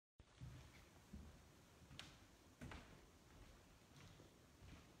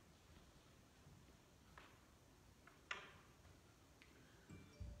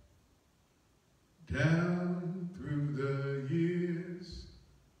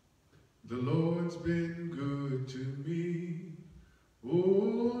The Lord's been good to me.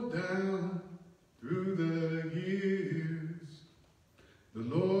 Oh, down through the years. The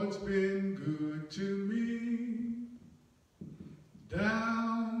Lord's been good to me.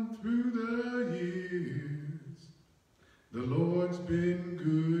 Down through the years. The Lord's been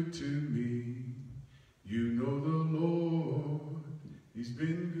good to me. You know the Lord, he's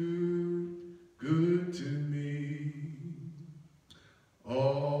been good to me.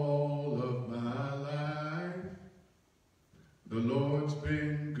 All of my life, the Lord's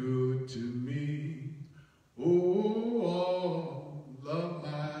been good to me. Oh, all of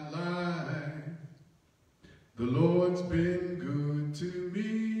my life, the Lord's been good to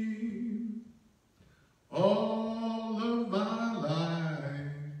me. All of my life,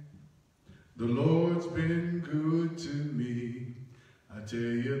 the Lord's been good to me. I tell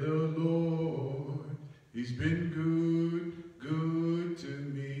you, the Lord, he's been good to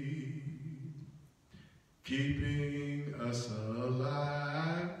me. Keeping us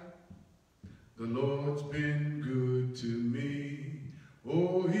alive, the Lord's been good to me.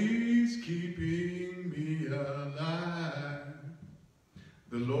 Oh, he's keeping me alive.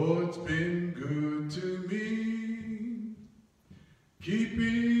 The Lord's been good to me.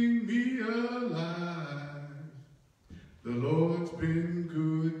 Keeping me alive. The Lord's been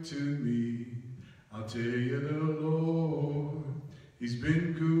good to me. I'll tell you, the Lord, he's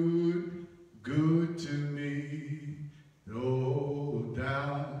been good to me. Oh,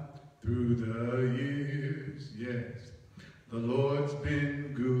 down through the years, yes. The Lord's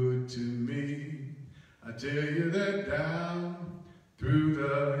been good to me. I tell you that down through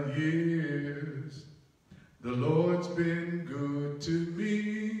the years, the Lord's been good to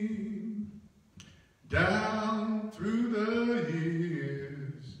me. Down through the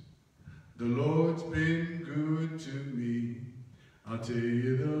years, the Lord's been good to me. I'll tell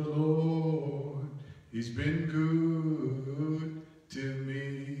you, the Lord, he's been good to me.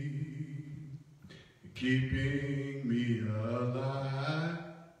 Keeping me alive,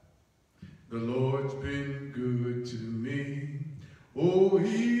 the Lord's been good to me. Oh,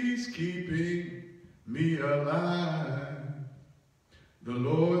 he's keeping me alive. The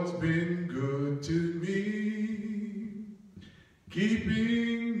Lord's been good to me,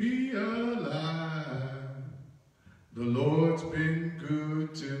 keeping me alive. The Lord's been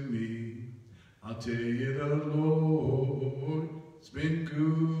good to me. I'll tell you, the Lord's been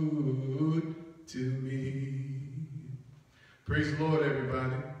good to me. Praise the Lord,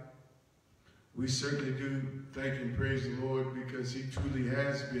 everybody. We certainly do thank and praise the Lord because he truly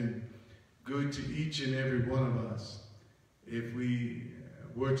has been good to each and every one of us. If we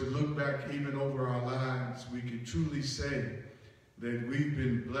were to look back even over our lives, we could truly say that we've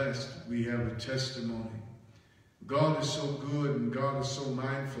been blessed. We have a testimony. God is so good and God is so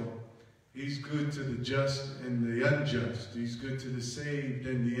mindful. He's good to the just and the unjust. He's good to the saved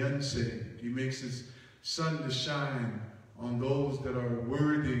and the unsaved. He makes his sun to shine on those that are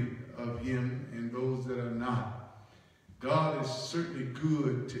worthy of him and those that are not. God is certainly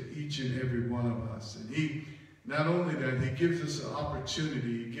good to each and every one of us. And he, not only that, he gives us an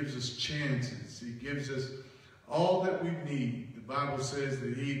opportunity, he gives us chances, he gives us all that we need. The Bible says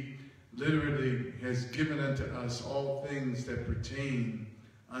that he literally has given unto us all things that pertain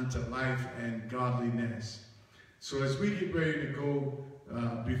unto life and godliness. So as we get ready to go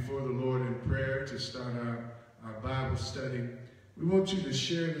before the Lord in prayer to start our Bible study, we want you to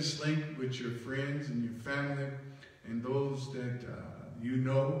share this link with your friends and your family and those that you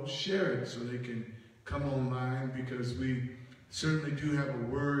know. Share it so they can come online, because we certainly do have a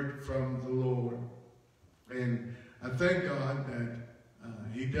word from the Lord. And I thank God that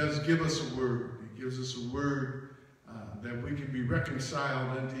he does give us a word. He gives us a word that we can be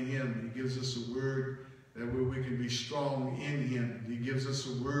reconciled unto him. He gives us a word that we can be strong in him. He gives us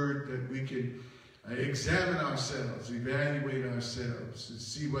a word that we can examine ourselves, evaluate ourselves, and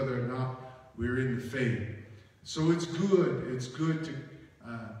see whether or not we're in the faith. So it's good. It's good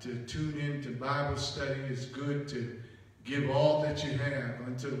to tune in to Bible study. It's good to give all that you have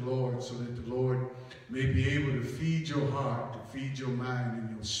unto the Lord, so that the Lord may be able to feed your heart, to feed your mind and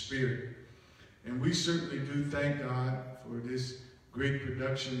your spirit. And we certainly do thank God for this great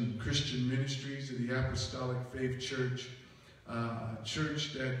production, Christian Ministries of the Apostolic Faith Church, a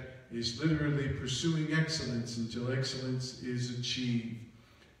church that is literally pursuing excellence until excellence is achieved.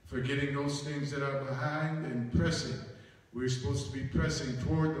 Forgetting those things that are behind and pressing. We're supposed to be pressing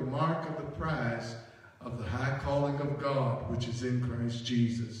toward the mark of the prize of the high calling of God, which is in Christ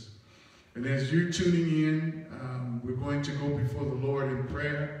Jesus. And as you're tuning in, we're going to go before the Lord in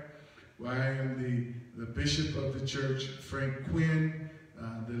prayer. I am the bishop of the church, Frank Quinn.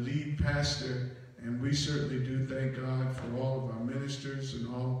 the lead pastor, and we certainly do thank God for all of our ministers and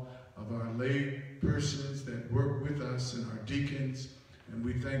all of our lay persons that work with us and our deacons. And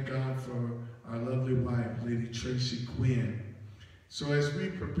we thank God for our lovely wife, Lady Tracy Quinn. So as we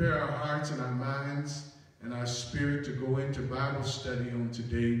prepare our hearts and our minds and our spirit to go into Bible study on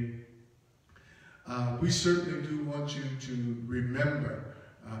today, we certainly do want you to remember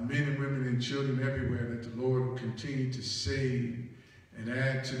men and women and children everywhere that the Lord will continue to save and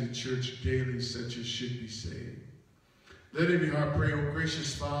add to the church daily such as should be saved. Let every heart pray. Oh,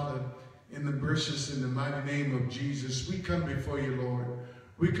 gracious Father, in the precious and the mighty name of Jesus, we come before you, Lord.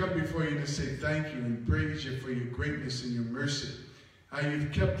 We come before you to say thank you and praise you for your greatness and your mercy. How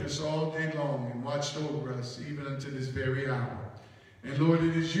you've kept us all day long and watched over us even unto this very hour. And Lord,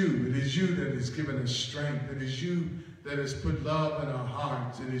 it is you that has given us strength. It is you that has put love in our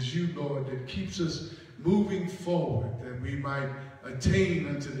hearts. It is you, Lord, that keeps us moving forward, that we might attain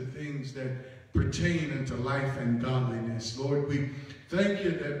unto the things that pertain unto life and godliness. Lord, we thank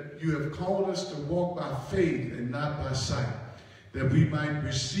you that you have called us to walk by faith and not by sight, that we might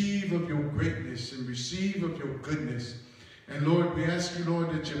receive of your greatness and receive of your goodness. And Lord, we ask you,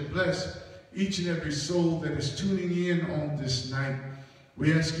 Lord, that you bless each and every soul that is tuning in on this night.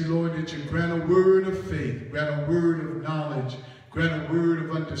 We ask you, Lord, that you grant a word of faith, grant a word of knowledge, grant a word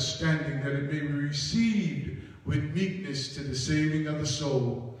of understanding, that it may be received with meekness to the saving of the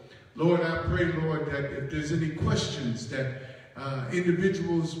soul. Lord, I pray, Lord, that if there's any questions that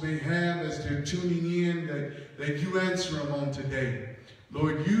individuals may have as they're tuning in, that you answer them on today.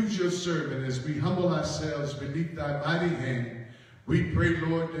 Lord, use your servant as we humble ourselves beneath thy mighty hand. We pray,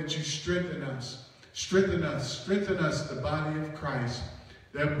 Lord, that you strengthen us, the body of Christ,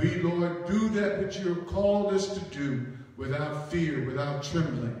 that we, Lord, do that which you have called us to do without fear, without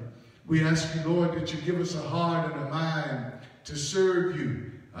trembling. We ask you, Lord, that you give us a heart and a mind to serve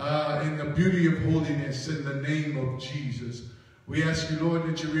you in the beauty of holiness in the name of Jesus. We ask you, Lord,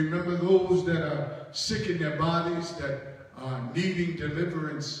 that you remember those that are sick in their bodies, that are needing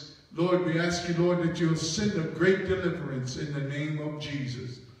deliverance. Lord, we ask you, Lord, that you'll send a great deliverance in the name of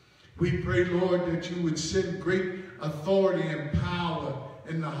Jesus. We pray, Lord, that you would send great authority and power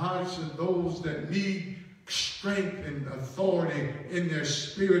in the hearts of those that need strength and authority in their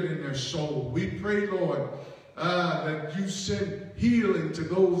spirit and their soul. We pray, Lord, that you send healing to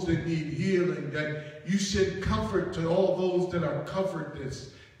those that need healing, that you send comfort to all those that are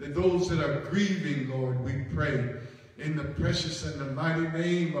comfortless, that those that are grieving, Lord, we pray. In the precious and the mighty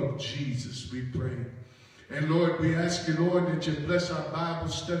name of Jesus, we pray. And Lord, we ask you, Lord, that you bless our Bible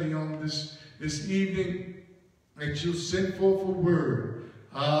study on this evening, that you'll send forth a word.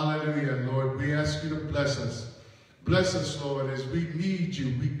 Hallelujah, Lord. We ask you to bless us. Bless us, Lord, as we need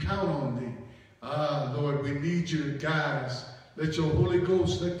you. We count on thee. Lord, we need you to guide us. Let your Holy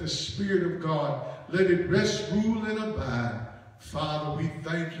Ghost, let the Spirit of God, let it rest, rule, and abide. Father, we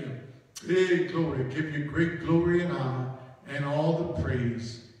thank you. Hey, glory. Give you great glory and honor and all the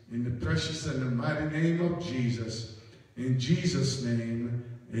praise in the precious and the mighty name of Jesus. In Jesus' name,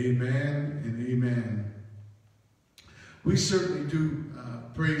 amen and amen. We certainly do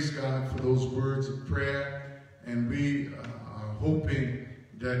praise God for those words of prayer, and we are hoping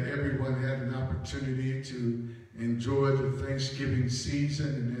that everyone had an opportunity to enjoy the Thanksgiving season,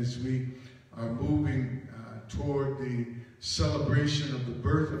 and as we are moving toward the celebration of the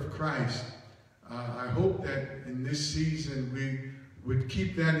birth of Christ, I hope that in this season we would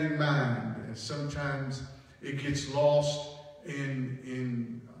keep that in mind. Sometimes it gets lost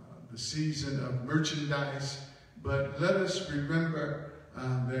in the season of merchandise, but let us remember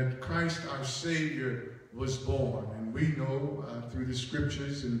that Christ our Savior was born, and we know through the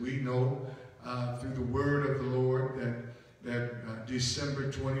scriptures, and we know through the word of the Lord that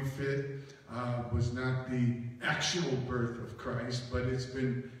December 25th was not the actual birth of Christ, but it's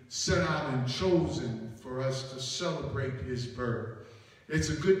been set out and chosen for us to celebrate his birth. It's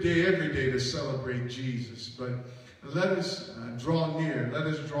a good day every day to celebrate Jesus, but let us draw near, let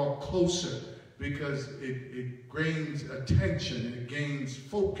us draw closer, because it gains attention, it gains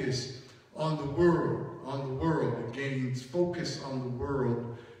focus on the world, it gains focus on the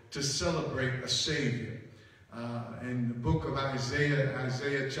world to celebrate a Savior. In the book of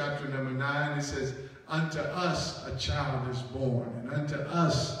Isaiah chapter number 9, it says, "Unto us a child is born, and unto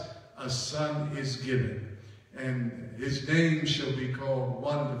us a son is given, and his name shall be called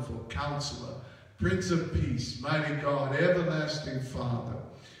Wonderful Counselor, Prince of Peace, Mighty God, Everlasting Father."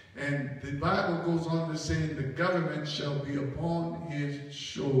 And the Bible goes on to say, "The government shall be upon his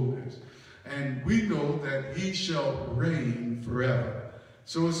shoulders, and we know that he shall reign forever."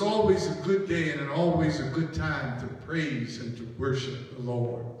 So it's always a good day and always a good time to praise and to worship the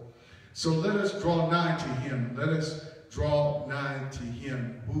Lord. So let us draw nigh to him. Let us draw nigh to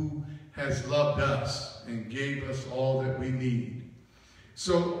him who has loved us and gave us all that we need.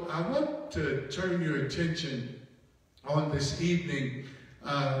 So I want to turn your attention on this evening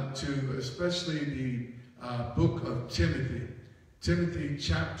to especially the book of Timothy. Timothy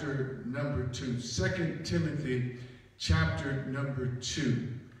chapter number 2. 2 Timothy chapter number 2.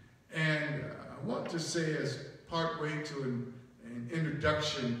 And I want to say as partway to an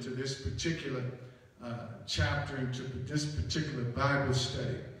introduction to this particular chapter and to this particular Bible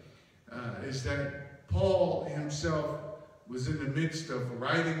study is that Paul himself was in the midst of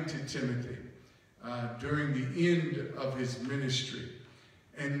writing to Timothy during the end of his ministry.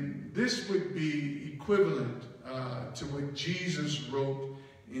 And this would be equivalent to what Jesus wrote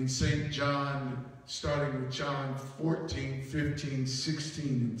in St. John, starting with John 14, 15, 16,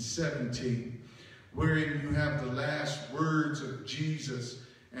 and 17, wherein you have the last words of Jesus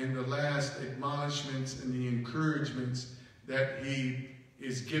and the last admonishments and the encouragements that he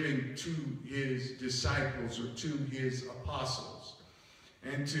is giving to his disciples or to his apostles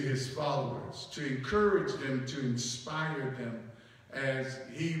and to his followers, to encourage them, to inspire them as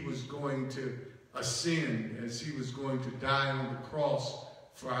he was going to ascend, as he was going to die on the cross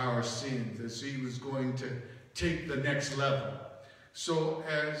for our sins, as he was going to take the next level. So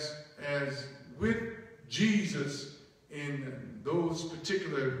as with Jesus in those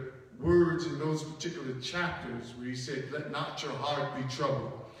particular words in those particular chapters where he said, let not your heart be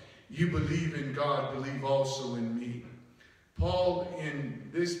troubled. You believe in God, believe also in me. Paul, in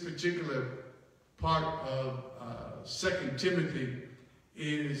this particular part of 2 Timothy,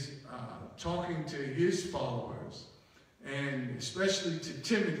 is talking to his followers, and especially to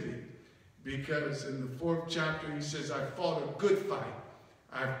Timothy, because in the 4th chapter he says, I fought a good fight,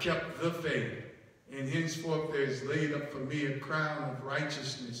 I've kept the faith, and henceforth there is laid up for me a crown of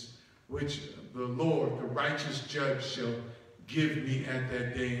righteousness, which the Lord, the righteous judge, shall give me at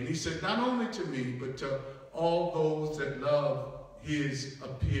that day. And he said, not only to me, but to all those that love his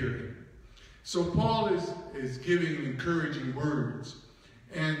appearing. So Paul is giving encouraging words.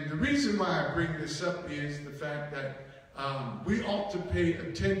 And the reason why I bring this up is the fact that we ought to pay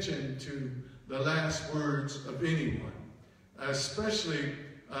attention to the last words of anyone, especially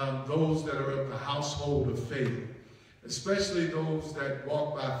those that are of the household of faith, especially those that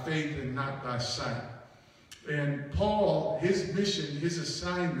walk by faith and not by sight. And Paul, his mission, his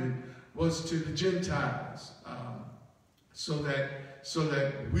assignment was to the Gentiles, so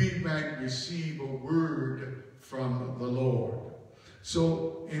that we might receive a word from the Lord.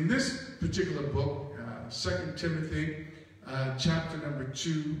 So in this particular book, 2 Timothy chapter number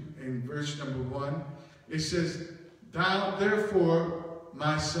 2 and verse number 1, it says, thou therefore,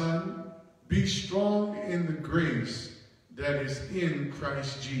 my son, be strong in the grace that is in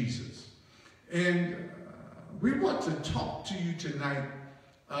Christ Jesus. And we want to talk to you tonight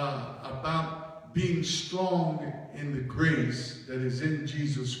about being strong in the grace that is in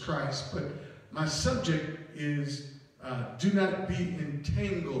Jesus Christ. But my subject is do not be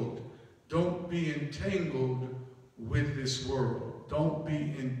entangled. Don't be entangled with this world. Don't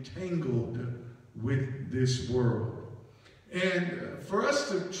be entangled with this world. And for us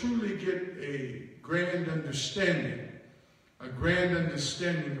to truly get a grand understanding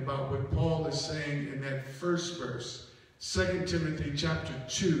about what Paul is saying in that first verse, 2 Timothy chapter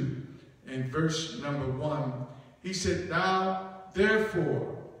 2 and verse number 1, he said, thou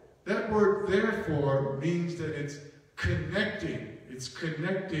therefore. That word therefore means that it's connecting. It's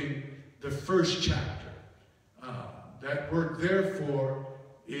connecting the first chapter. That word therefore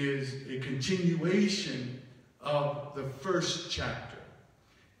is a continuation of the first chapter.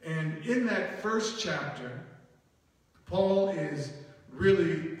 And in that first chapter, Paul is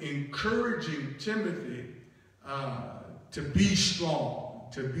really encouraging Timothy to be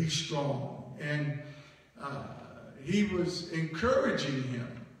strong, And he was encouraging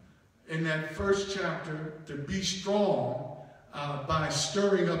him in that first chapter to be strong by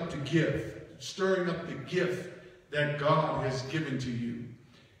stirring up the gift that God has given to you.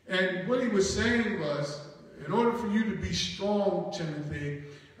 And what he was saying was, in order for you to be strong, Timothy,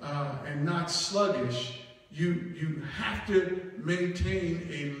 and not sluggish, you have to maintain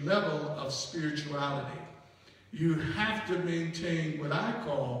a level of spirituality. You have to maintain what I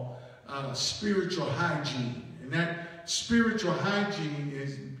call spiritual hygiene. And that spiritual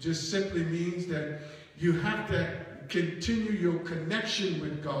hygiene just simply means that you have to continue your connection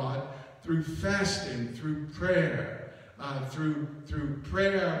with God through fasting, through prayer, through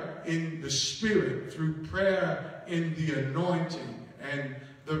prayer in the Spirit, through prayer in the anointing, and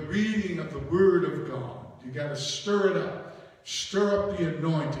the reading of the Word of God. You got to stir it up. Stir up the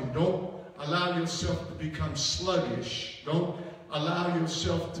anointing. Don't allow yourself to become sluggish. Don't allow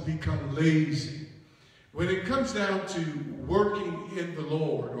yourself to become lazy. When it comes down to working in the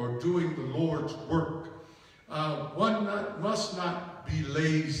Lord or doing the Lord's work, one must not be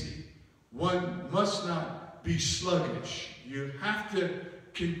lazy. One must not be sluggish. You have to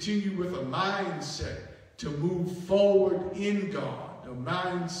continue with a mindset to move forward in God, a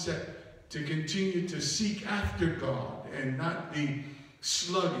mindset to continue to seek after God and not be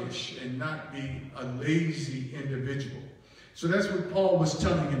sluggish and not be a lazy individual. So that's what Paul was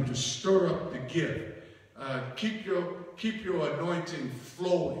telling him, to stir up the gift. Keep your anointing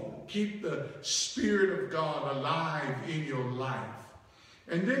flowing. Keep the Spirit of God alive in your life.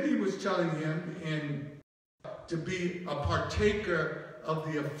 And then he was telling him to be a partaker of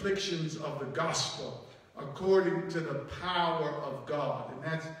the afflictions of the gospel according to the power of God. And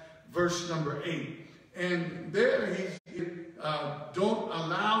that's verse number 8. And there don't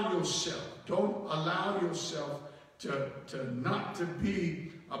allow yourself to not to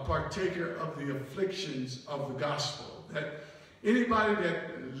be a partaker of the afflictions of the gospel. That anybody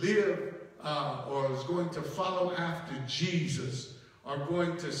that live or is going to follow after Jesus are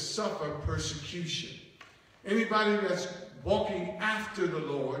going to suffer persecution. Anybody that's walking after the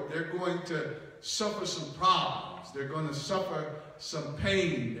Lord, they're going to suffer some problems. They're going to suffer some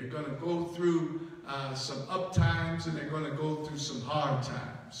pain. They're going to go through some up times, and they're going to go through some hard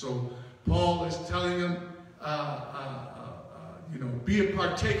times. So Paul is telling them, be a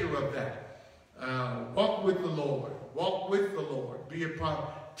partaker of that. Walk with the Lord. Walk with the Lord. Be a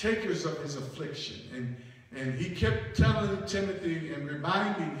partakers of his affliction. And he kept telling Timothy and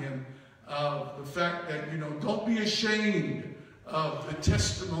reminding him of the fact that, don't be ashamed of the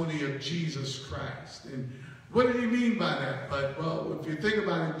testimony of Jesus Christ. And what did he mean by that? But, well, if you think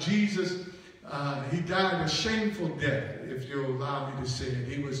about it, Jesus, he died a shameful death, if you'll allow me to say it.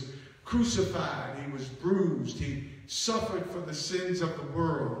 He was crucified. He was bruised. He suffered for the sins of the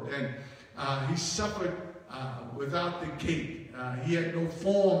world. And he suffered without the gate. He had no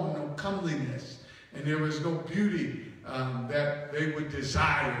form, no comeliness. And there was no beauty that they would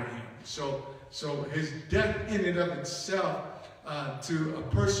desire him. So his death in and of itself, to a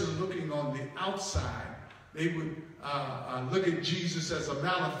person looking on the outside, they would look at Jesus as a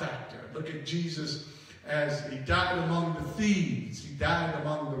malefactor. Look at Jesus as he died among the thieves. He died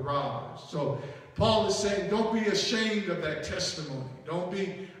among the robbers. So Paul is saying, don't be ashamed of that testimony. Don't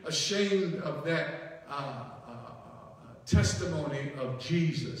be ashamed of that testimony of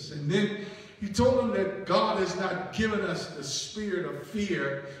Jesus. And then he told them that God has not given us the spirit of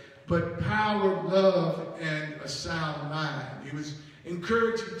fear, but power, love, and a sound mind. He was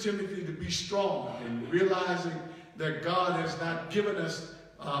encouraging Timothy to be strong and realizing that God has not given us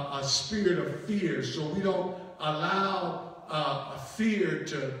a spirit of fear, so we don't allow a fear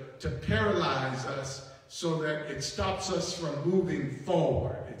to paralyze us so that it stops us from moving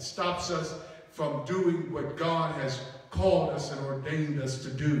forward. It stops us from doing what God has called us and ordained us to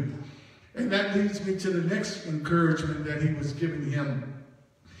do. And that leads me to the next encouragement that he was giving him,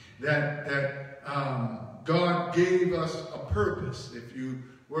 that God gave us a purpose. If you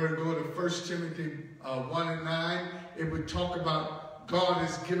were to go to 1 Timothy 1 and 9, it would talk about God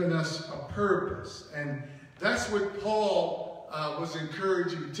has given us a purpose. And that's what Paul was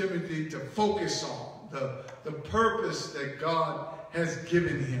encouraging Timothy to focus on, the purpose that God has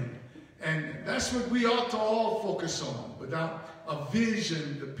given him. And that's what we ought to all focus on. Without a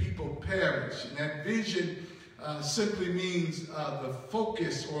vision, the people perish. And that vision simply means the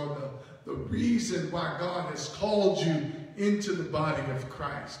focus or the reason why God has called you into the body of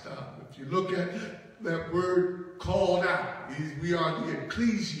Christ. If you look at that word called out, we are the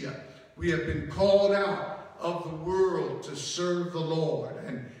ecclesia. We have been called out of the world to serve the Lord.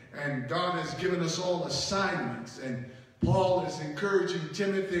 And God has given us all assignments. And Paul is encouraging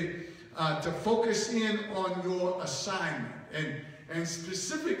Timothy to focus in on your assignment. And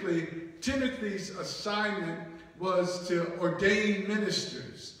specifically, Timothy's assignment was to ordain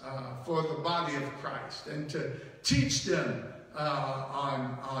ministers for the body of Christ and to teach them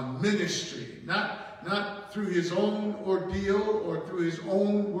on ministry, not through his own ordeal or through his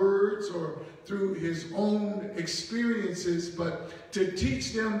own words or through his own experiences, but to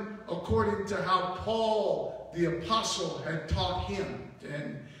teach them according to how Paul, the apostle, had taught him.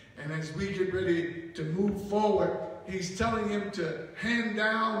 And as we get ready to move forward, he's telling him to hand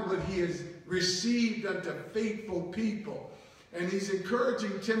down what he has received unto faithful people. And he's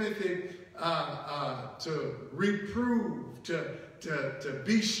encouraging Timothy to reprove, to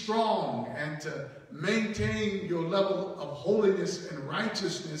be strong, and to maintain your level of holiness and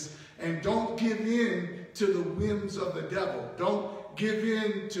righteousness, and don't give in to the whims of the devil. Don't give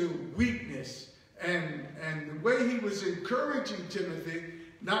in to weakness. And the way he was encouraging Timothy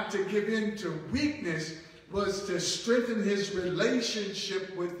not to give in to weakness was to strengthen his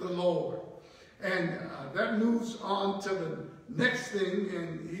relationship with the Lord. And that moves on to the next thing,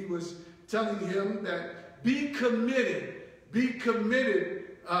 and he was telling him that be committed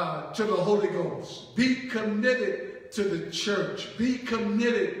to the Holy Ghost. Be committed to the church. Be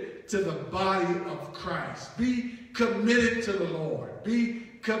committed to the body of Christ. Be committed to the Lord. Be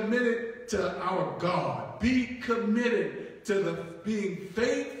committed to our God. Be committed to being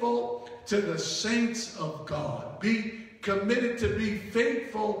faithful to the saints of God. Be committed to be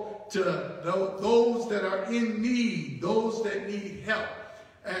faithful to those that are in need, those that need help.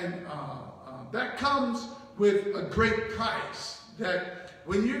 And that comes with a great price. That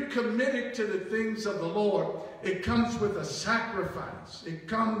when you're committed to the things of the Lord, it comes with a sacrifice. It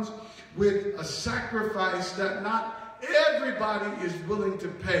comes with a sacrifice that not everybody is willing to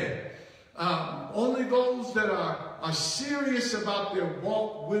pay. Only those that are serious about their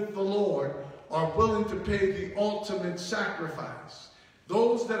walk with the Lord are willing to pay the ultimate sacrifice.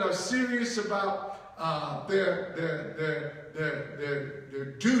 Those that are serious about their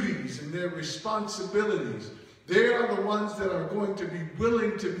duties and their responsibilities, they are the ones that are going to be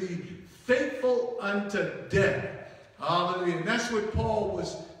willing to be faithful unto death. Hallelujah. And that's what Paul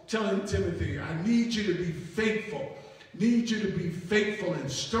was telling Timothy. I need you to be faithful. Need you to be faithful and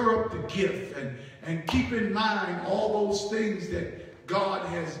stir up the gift and keep in mind all those things that God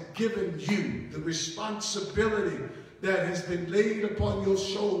has given you, the responsibility that has been laid upon your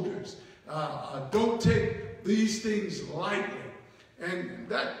shoulders. Don't take these things lightly. And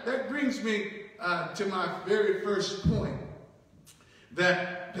that brings me to my very first point,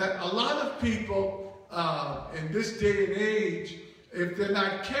 that a lot of people in this day and age, if they're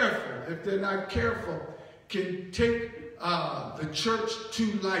not careful, can take the church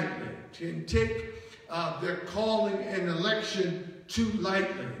too lightly, can take their calling and election too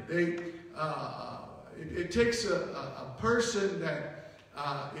lightly. It takes a person that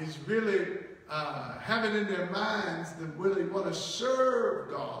is really having in their minds that really want to serve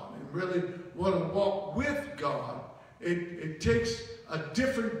God and really want to walk with God. It takes a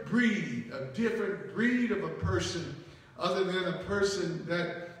different breed of a person, other than a person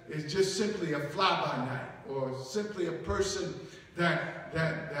that is just simply a fly-by-night, or simply a person that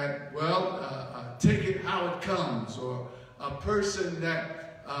take it how it comes, or a person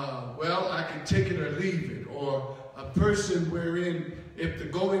that, I can take it or leave it, or a person wherein if the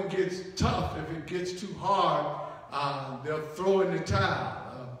going gets tough, if it gets too hard, they'll throw in the towel.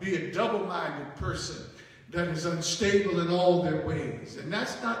 Be a double-minded person that is unstable in all their ways. And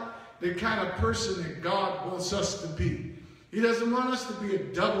that's not the kind of person that God wants us to be. He doesn't want us to be a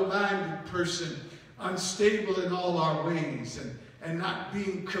double-minded person, unstable in all our ways, and not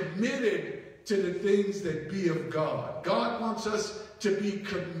being committed to the things that be of God. God wants us to be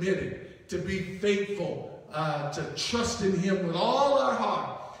committed, to be faithful, to trust in Him with all our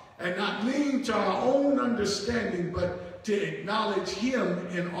heart, and not lean to our own understanding, but to acknowledge Him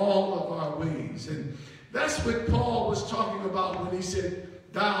in all of our ways. And that's what Paul was talking about when he said,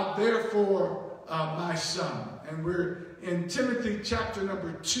 "Thou therefore, my son." And we're in Timothy chapter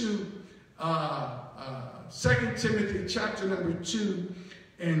number 2, 2 Timothy chapter number 2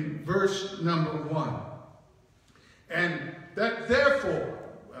 and verse number 1. And that therefore,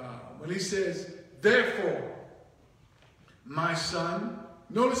 when he says, "Therefore, my son,"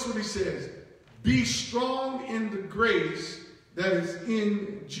 notice what he says, "Be strong in the grace that is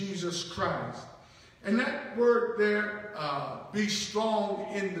in Jesus Christ." And that word there, be strong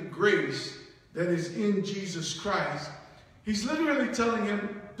in the grace that is in Jesus Christ, he's literally telling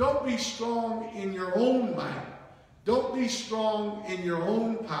him, don't be strong in your own might. Don't be strong in your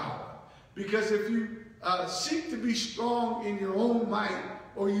own power. Because if you seek to be strong in your own might,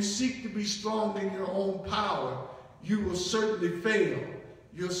 or you seek to be strong in your own power, you will certainly fail.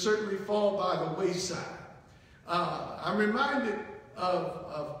 You'll certainly fall by the wayside. I'm reminded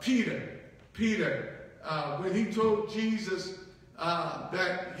of Peter, when he told Jesus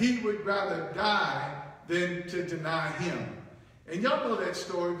that he would rather die than to deny him. And y'all know that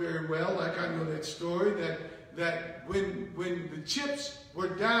story very well, like I know that story, that when the chips were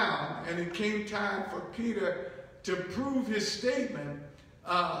down and it came time for Peter to prove his statement,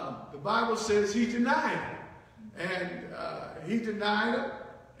 the Bible says he denied it. And he denied it,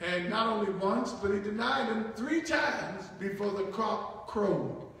 And not only once, but he denied him 3 times before the cock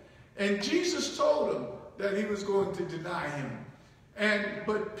crowed. And Jesus told him that he was going to deny him.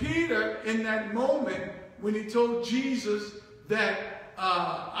 But Peter, in that moment, when he told Jesus that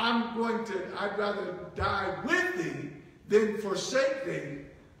I'd rather die with thee than forsake thee,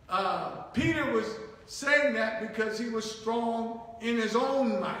 Peter was saying that because he was strong in his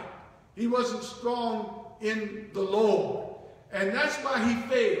own might. He wasn't strong in the Lord. And that's why he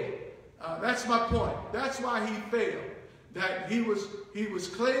failed. That's my point. That's why he failed. That he was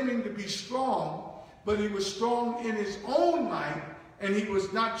claiming to be strong, but he was strong in his own might, and he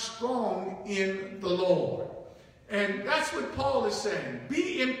was not strong in the Lord. And that's what Paul is saying.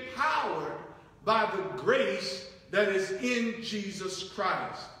 Be empowered by the grace that is in Jesus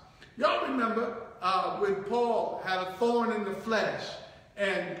Christ. Y'all remember when Paul had a thorn in the flesh,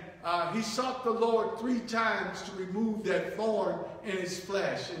 and he sought the Lord 3 times to remove that thorn in his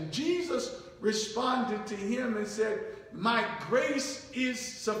flesh. And Jesus responded to him and said, my grace is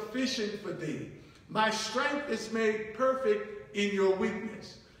sufficient for thee. My strength is made perfect in your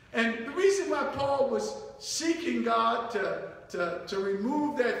weakness. And the reason why Paul was seeking God to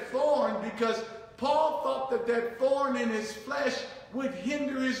remove that thorn, because Paul thought that thorn in his flesh would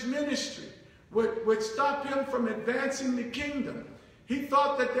hinder his ministry, would stop him from advancing the kingdom. He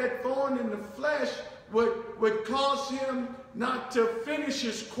thought that thorn in the flesh would cause him not to finish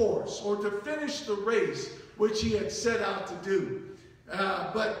his course or to finish the race which he had set out to do.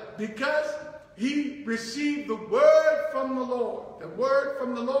 But because he received the word from the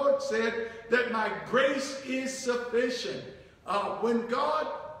Lord said that my grace is sufficient. When God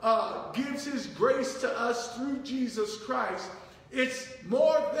gives his grace to us through Jesus Christ, it's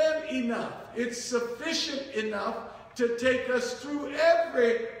more than enough. It's sufficient enough to take us through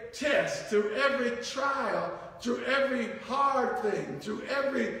every test, through every trial, through every hard thing, through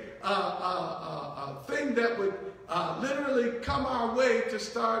every thing that would literally come our way to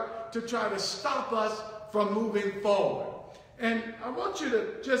try to stop us from moving forward. And I want you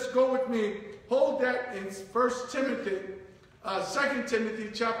to just go with me, hold that in 2 Timothy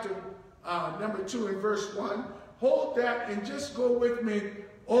chapter number 2 and verse 1. Hold that and just go with me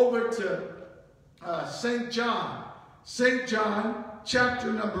over to St. John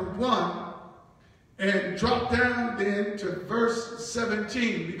chapter number 1, and drop down then to verse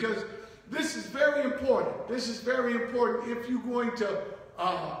 17, because this is very important. This is very important if you're going to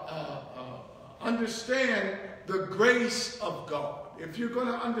understand the grace of God. If you're going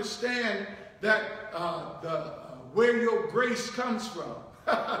to understand that where your grace comes from.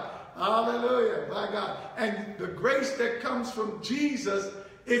 Hallelujah, my God. And the grace that comes from Jesus,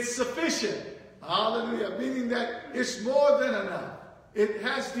 it's sufficient. Hallelujah, meaning that it's more than enough. It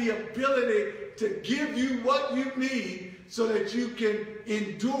has the ability to give you what you need so that you can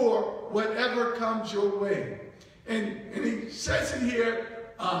endure whatever comes your way. And he says it here,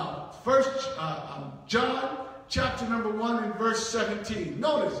 John chapter number 1 and verse 17.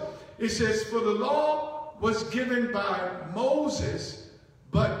 Notice, it says, for the law was given by Moses,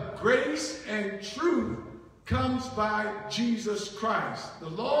 but grace and truth comes by Jesus Christ. The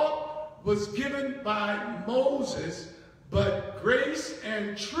law was given by Moses, but grace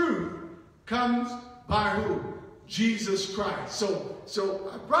and truth comes by who? Jesus Christ.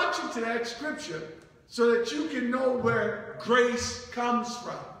 So I brought you to that scripture so that you can know where grace comes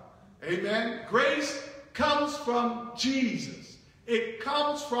from. Amen. Grace comes from Jesus. It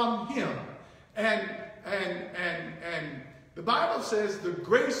comes from him. And the Bible says the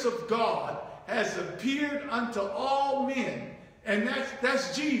grace of God has appeared unto all men. And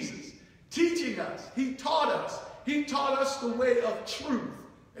that's Jesus teaching us. He taught us. He taught us the way of truth.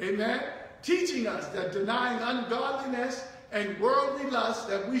 Amen. Teaching us that denying ungodliness and worldly lust,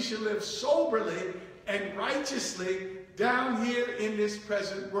 that we should live soberly and righteously down here in this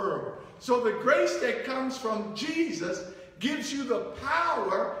present world. So the grace that comes from Jesus gives you the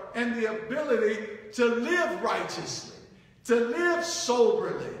power and the ability to live righteously, to live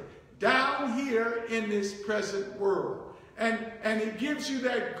soberly down here in this present world. And he gives you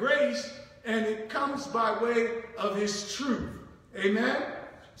that grace, and it comes by way of his truth. Amen?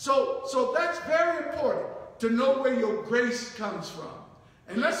 So that's very important to know where your grace comes from.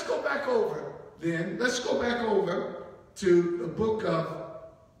 And let's go back over then. Let's go back over to the book of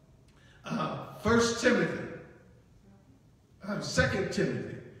 2 Timothy. 2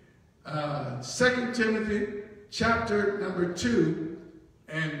 Timothy chapter number 2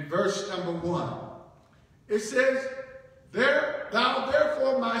 and verse number 1. It says, thou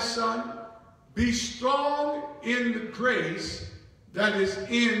therefore, my son, be strong in the grace that is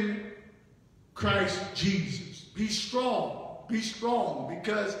in Christ Jesus. Be strong. Be strong,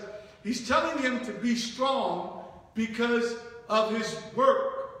 because he's telling him to be strong because of his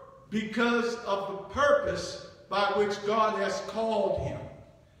work, because of the purpose by which God has called him.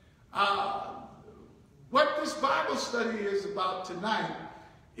 What this Bible study is about tonight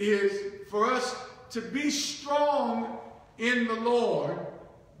is for us to be strong in the Lord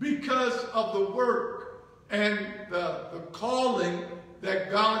because of the work and the calling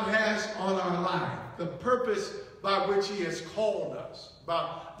that God has on our life, the purpose by which he has called us,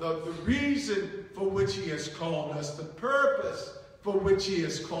 about the reason for which he has called us, the purpose for which he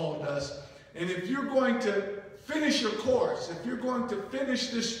has called us. And if you're going to finish your course, if you're going to finish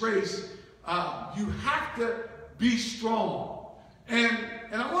this race, you have to be strong. And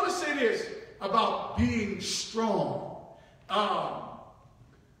I want to say this about being strong.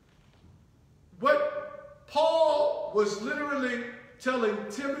 What Paul was literally telling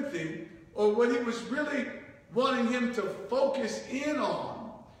Timothy, or what he was really wanting him to focus in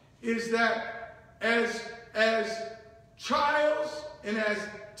on, is that as trials and as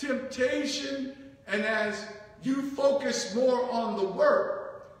temptation and as you focus more on the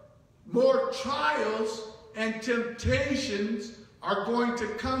work, more trials and temptations are going to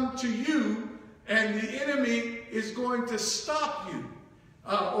come to you, and the enemy is going to stop you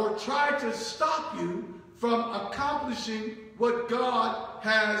or try to stop you from accomplishing what God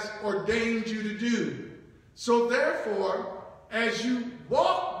has ordained you to do. So therefore, as you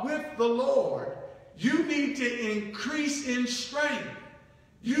walk with the Lord, you need to increase in strength.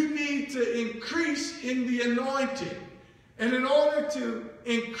 You need to increase in the anointing. And in order to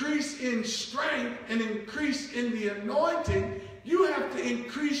increase in strength and increase in the anointing, you have to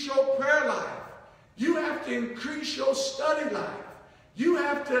increase your prayer life. You have to increase your study life. You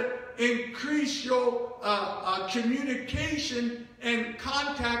have to increase your communication and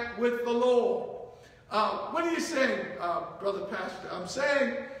contact with the Lord. What are you saying, Brother Pastor? I'm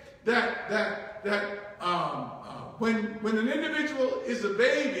saying that when an individual is a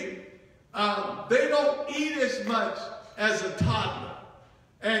baby, they don't eat as much as a toddler.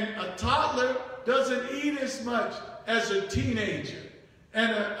 And a toddler doesn't eat as much as a teenager.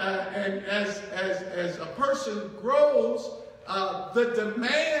 And as a person grows, the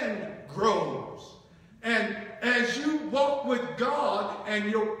demand grows. And as you walk with God and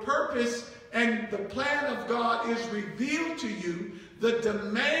your purpose and the plan of God is revealed to you, the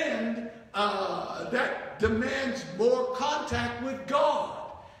demand that demands more contact with God.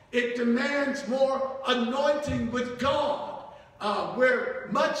 It demands more anointing with God. Where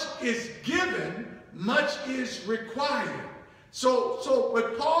much is given, much is required. So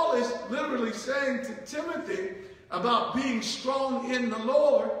what Paul is literally saying to Timothy about being strong in the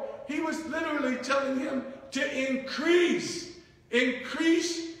Lord, he was literally telling him to increase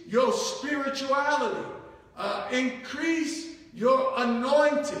your spirituality, increase your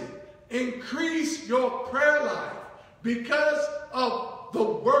anointing, increase your prayer life, because of the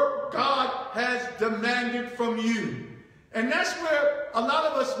work God has demanded from you. And that's where a lot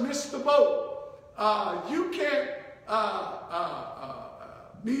of us miss the boat. You can't,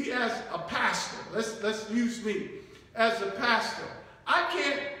 me as a pastor, let's use me as a pastor. I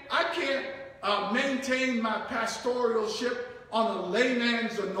can't maintain my pastoralship on a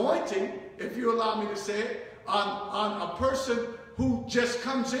layman's anointing, if you allow me to say it, on a person who just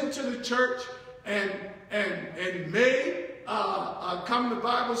comes into the church and may come to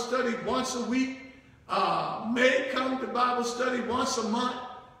Bible study once a week, may come to Bible study once a month,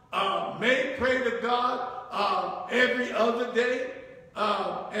 may pray to God every other day,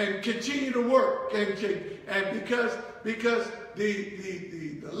 and continue to work, and because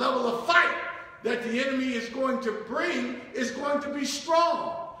the level of fight that the enemy is going to bring is going to be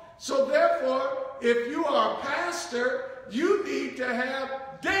strong. So therefore, if you are a pastor, you need to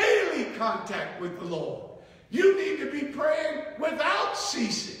have daily contact with the Lord. You need to be praying without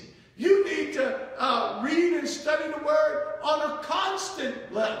ceasing. You need to read and study the Word on a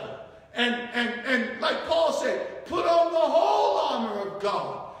constant level. And like Paul said, put on the whole armor of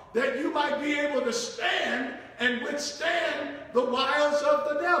God, that you might be able to stand and withstand the wiles of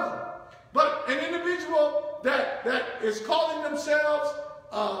the devil. But an individual that is calling themselves,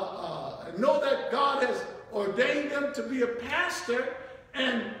 know that God has ordained them to be a pastor,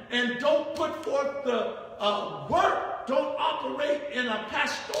 and don't put forth the work, don't operate in a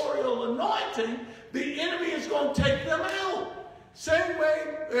pastoral anointing, the enemy is going to take them out. Same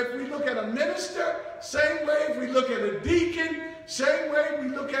way if we look at a minister, same way if we look at a deacon, same way we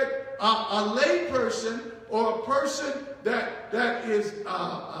look at a lay person or a person that is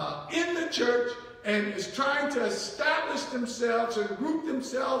in the church and is trying to establish themselves and group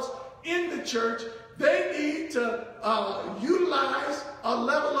themselves in the church. they need to utilize a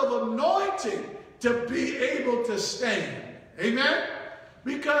level of anointing to be able to stand. Amen?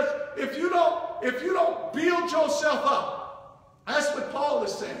 Because if you don't build yourself up, that's what Paul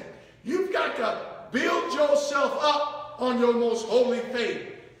is saying. You've got to build yourself up on your most holy faith.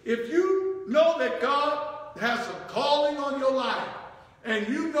 If you know that God has a calling on your life, and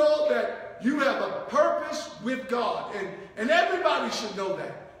you know that you have a purpose with God, and everybody should know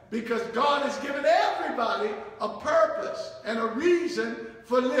that, because God has given everybody a purpose and a reason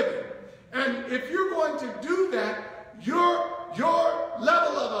for living. And if you're going to do that, your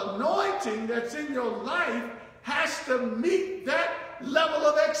level of anointing that's in your life has to meet that level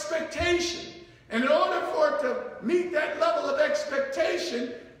of expectation. And in order for it to meet that level of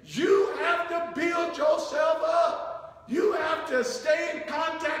expectation, you have to build yourself up. You have to stay in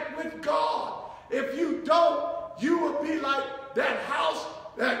contact with God. If you don't, you will be like that house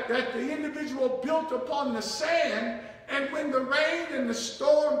that the individual built upon the sand, and when the rain and the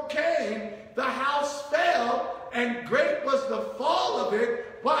storm came, the house fell, and great was the fall of it.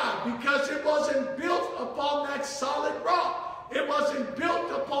 Why? Because it wasn't built upon that solid rock. It wasn't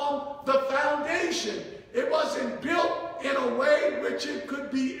built upon the foundation. It wasn't built in a way which it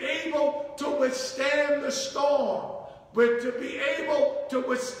could be able to withstand the storm, but to be able to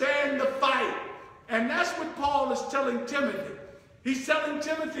withstand the fight. And that's what Paul is telling Timothy. He's telling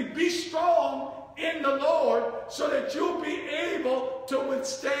Timothy, be strong in the Lord so that you'll be able to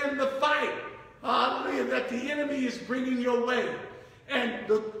withstand the fight. Hallelujah, that the enemy is bringing your way. And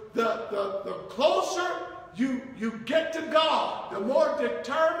the closer you get to God, the more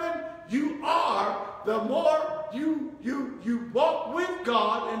determined you are, the more you walk with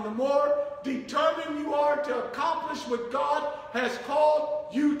God, and the more determined you are to accomplish what God has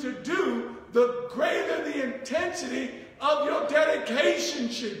called you to do, the greater the intensity of your dedication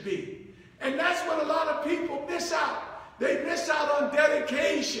should be. And that's what a lot of people miss out. They miss out on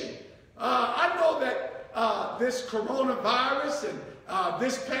dedication. I know that this coronavirus and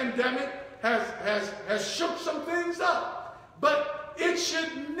this pandemic has shook some things up, but it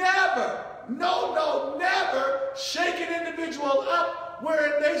should never, never shake an individual up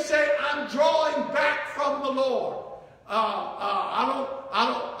where they say, I'm drawing back from the Lord.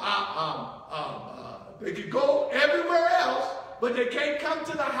 They could go everywhere else, but they can't come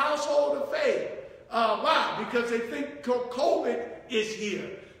to the household of faith. Why? Because they think COVID is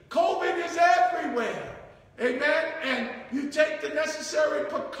here. COVID is everywhere. Amen? And you take the necessary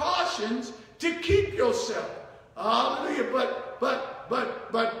precautions to keep yourself. Hallelujah.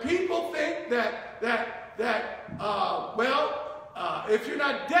 But people think that if you're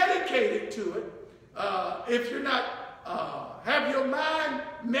not dedicated to it, if you're not have your mind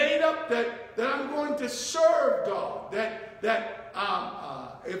made up that I'm going to serve God,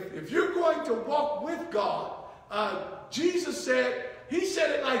 if you're going to walk with God, Jesus said, he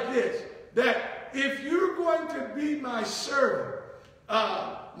said it like this, that if you're going to be my servant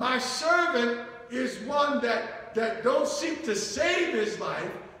is one that don't seek to save his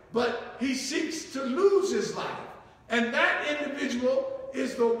life, but he seeks to lose his life. And that individual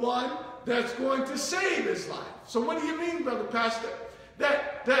is the one that's going to save his life. So what do you mean, Brother Pastor?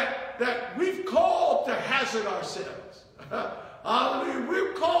 That we've called to hazard ourselves. Hallelujah.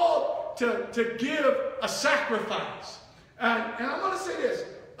 We're called to give a sacrifice. And I want to say this.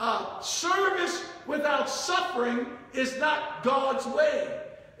 Service without suffering is not God's way.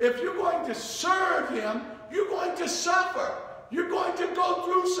 If you're going to serve him, you're going to suffer. You're going to go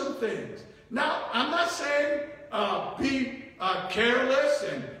through some things. Now, I'm not saying be careless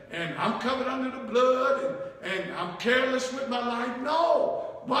and I'm covered under the blood and I'm careless with my life.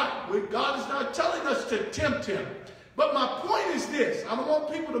 No. God is not telling us to tempt him. But my point is this. I don't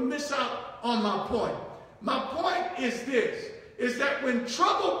want people to miss out on my point. My point is this, is that when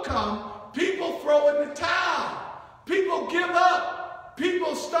trouble comes, people throw in the towel. People give up.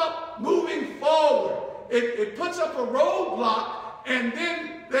 People stop moving forward. It puts up a roadblock, and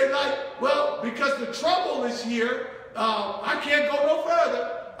then they like, well, because the trouble is here, I can't go no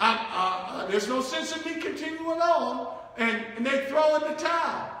further. There's no sense in me continuing on, and they throw in the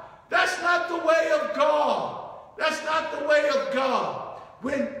towel. That's not the way of God. That's not the way of God.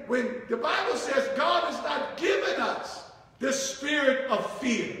 When the Bible says God has not given us the spirit of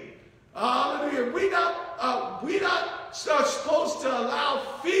fear. Hallelujah. We're not supposed to allow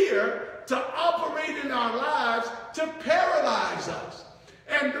fear to operate in our lives to paralyze us.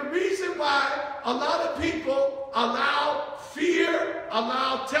 And the reason why a lot of people allow fear,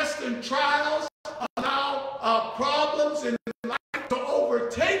 allow tests and trials, allow problems in life to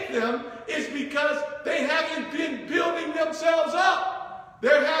overtake them is because they haven't been building themselves up. They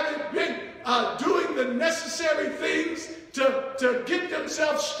haven't been doing the necessary things to get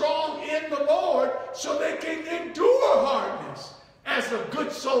themselves strong in the Lord so they can endure hardness as a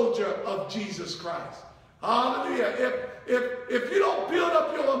good soldier of Jesus Christ. Hallelujah. If you don't build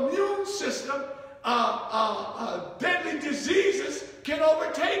up your immune system, deadly diseases can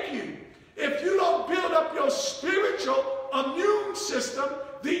overtake you. If you don't build up your spiritual immune system,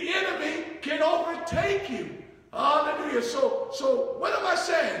 the enemy can overtake you. Hallelujah. So what am I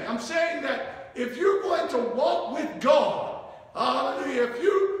saying? I'm saying that if you're going to walk with God, hallelujah, if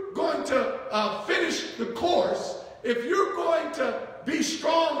you're going to finish the course, if you're going to be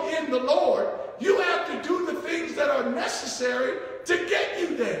strong in the Lord, you have to do the things that are necessary to get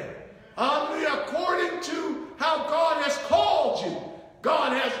you there. Hallelujah. According to how God has called you,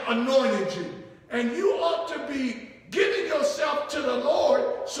 God has anointed you. And you ought to be giving yourself to the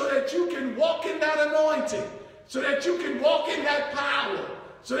Lord so that you can walk in that anointing, so that you can walk in that power,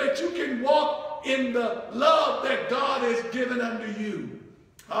 so that you can walk in the love that God has given unto you.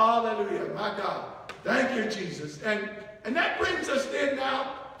 Hallelujah. My God. Thank you, Jesus. And that brings us then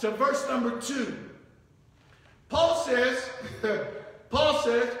now to verse number 2. Paul says,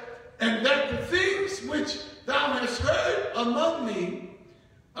 and that the things which thou hast heard among me,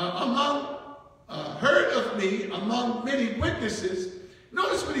 heard of me among many witnesses.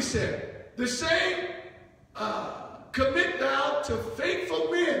 Notice what he said. The same commit thou to faithful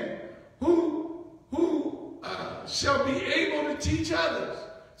men who shall be able to teach others.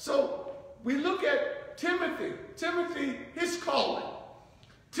 So we look at Timothy. Timothy, his calling.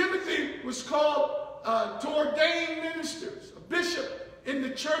 Timothy was called to ordain ministers, a bishop in the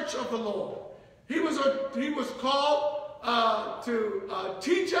church of the Lord. He was called to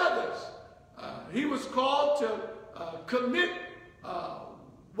teach others. He was called to commit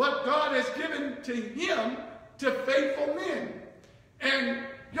what God has given to him to faithful men. And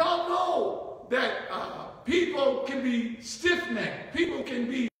y'all know that people can be stiff-necked. People can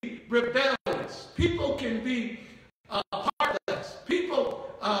be rebellious. People can be heartless. People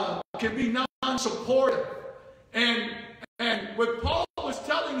can be non-supportive. And what Paul was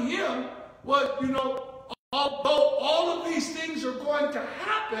telling him was, you know, although all of these things are going to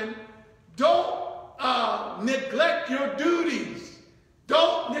happen, don't neglect your duties.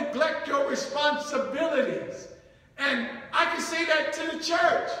 Don't neglect your responsibilities. And I can say that to the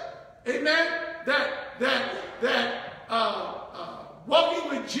church. Amen? That walking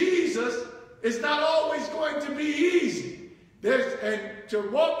with Jesus is not always going to be easy. And to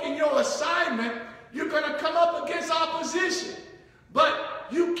walk in your assignment, you're going to come up against opposition. But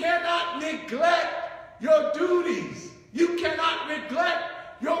you cannot neglect your duties. You cannot neglect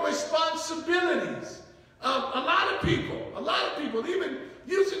your responsibilities. A lot of people, even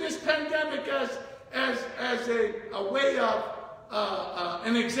using this pandemic as a way of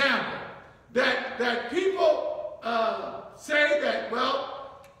an example, that people say that,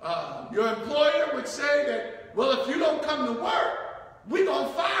 well, your employer would say that, well, if you don't come to work, we're going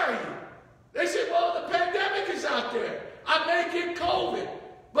to fire you. They say, well, the pandemic is out there. I may get COVID.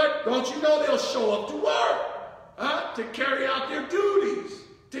 But don't you know they'll show up to work to carry out their duties,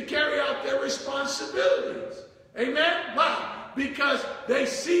 to carry out their responsibilities. Amen? Why? Because they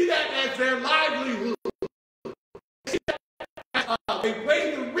see that as their livelihood. They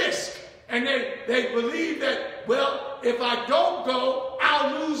weigh the risk, and they believe that, well, if I don't go,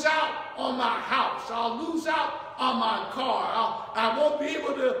 I'll lose out on my house. I'll lose out on my car. I won't be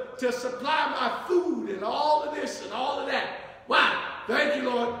able to supply my food and all of this and all of that. Wow. Thank you,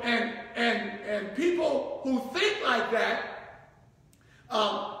 Lord. And people who think like that,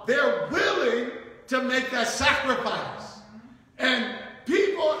 they're willing to make that sacrifice. And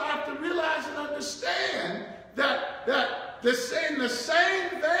people have to realize and understand that the same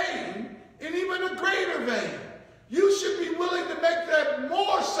vein, in even a greater vein, you should be willing to make that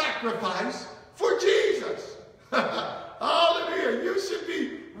more sacrifice for Jesus. Hallelujah. You should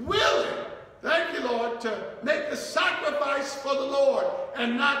be willing, thank you, Lord, to make the sacrifice for the Lord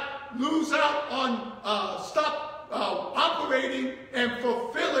and not lose out on, stop operating and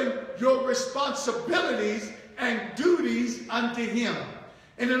fulfilling your responsibilities and duties unto Him.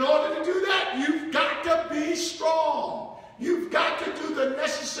 And in order to do that, you've got to be strong. You've got to do the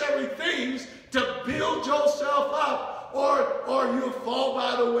necessary things to build yourself up, or you'll fall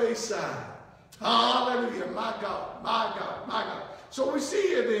by the wayside. Hallelujah. My God, my God, my God. So we see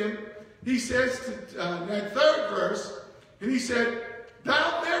here then, he says in that third verse, and he said,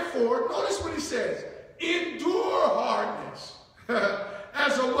 thou therefore, notice what he says, endure hardness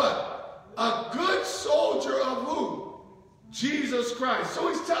as a what? A good soldier of who? Jesus Christ. So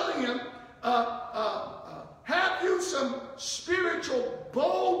he's telling him, have you some spiritual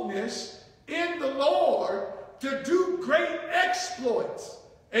boldness in the Lord to do great exploits.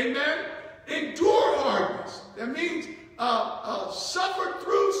 Amen? Endure hardness. That means suffer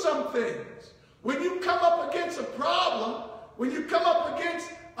through some things. When you come up against a problem, when you come up against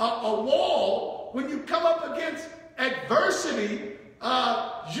a wall, when you come up against adversity,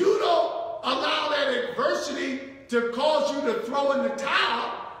 you don't allow that adversity to cause you to throw in the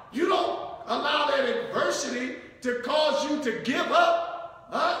towel. You don't allow that adversity to cause you to give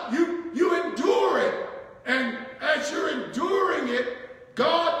up. You endure it. And as you're enduring it,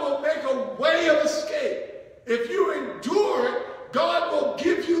 God will make a way of escape. If you endure it, God will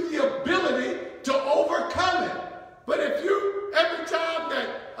give you the ability to overcome it. But if you, every time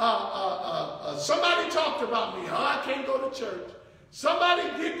that somebody talked about me, I can't go to church. Somebody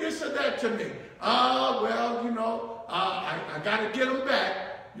did this or that to me. Well, you know, I got to get them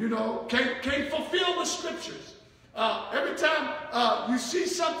back. You know, can't fulfill the scriptures. Every time you see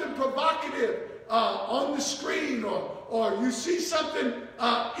something provocative on the screen, or you see something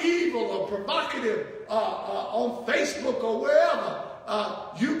evil or provocative on Facebook or wherever,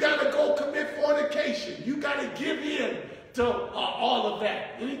 you got to go commit fornication. You got to give in to all of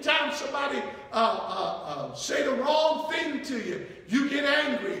that. Anytime somebody say the wrong thing to you, you get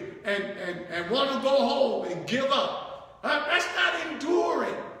angry and want to go home and give up. That's not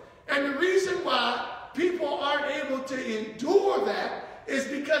enduring. And the reason why people aren't able to endure that is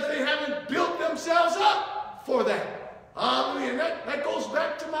because they haven't built themselves up for that. Hallelujah. And that goes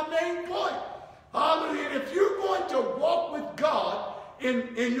back to my main point. Hallelujah. And if you're going to walk with God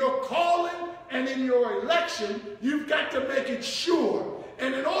in your calling and in your election, you've got to make it sure.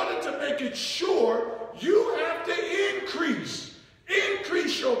 And in order to make it sure, you have to increase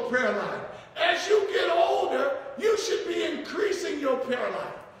your prayer life. As you get older, you should be increasing your prayer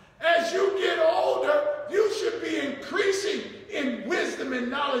life. As you get older, you should be increasing in wisdom and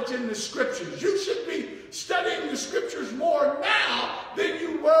knowledge in the scriptures. You should be studying the scriptures more now than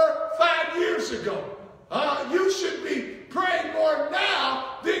you were 5 years ago. You should be praying more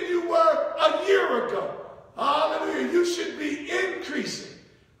now than you were a year ago. Hallelujah. You should be increasing,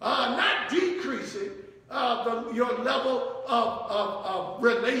 not decreasing your level of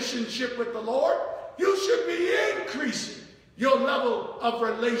relationship with the Lord. You should be increasing your level of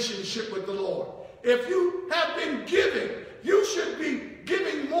relationship with the Lord. If you have been giving, you should be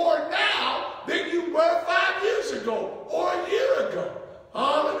giving more now than you were 5 years ago or a year ago.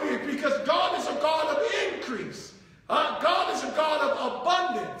 Hallelujah. Because God is a God of increase. God is a God of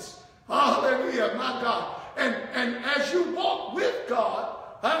abundance. Hallelujah, my God. And as you walk with God,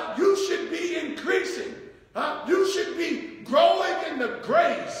 you should be increasing. You should be growing in the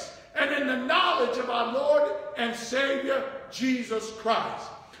grace and in the knowledge of our Lord and Savior, Jesus Christ.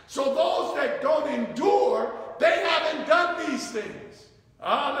 So those that don't endure, they haven't done these things.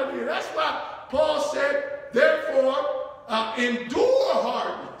 Hallelujah. That's why Paul said, therefore, endure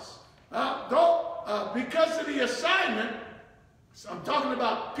hardness. Because of the assignment, I'm talking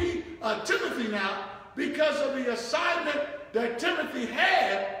about Timothy now, because of the assignment that Timothy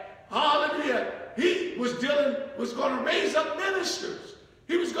had, hallelujah, he was going to raise up ministers.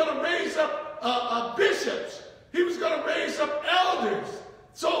 He was going to raise up bishops. He was going to raise up elders.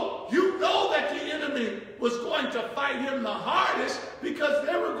 So you know that the enemy was going to fight him the hardest because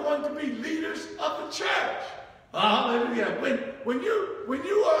they were going to be leaders of the church. Hallelujah. When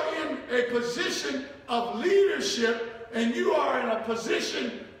you are in a position of leadership and you are in a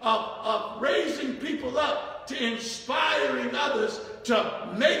position of raising people up to inspiring others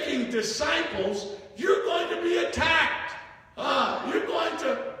to making disciples, you're going to be attacked.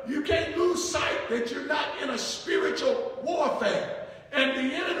 You can't lose sight that you're not in a spiritual warfare. And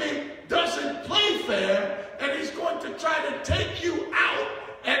the enemy doesn't play fair, and he's going to try to take you out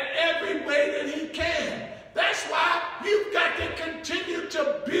at every way that he can. That's why you've got to continue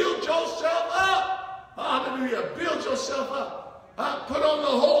to build yourself up. Hallelujah. Build yourself up. Put on the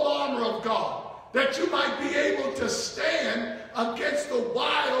whole armor of God, that you might be able to stand against the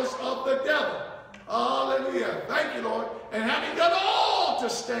wiles of the devil. Hallelujah. Thank you, Lord. And having done all to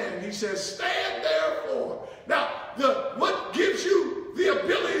stand, he says, stand therefore. Now, what gives you the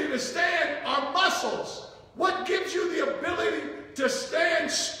ability to stand are muscles. What gives you the ability to stand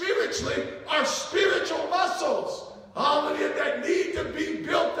spiritually are spiritual muscles. Hallelujah. That need to be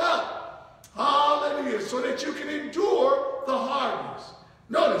built up. Hallelujah. So that you can endure the hardness.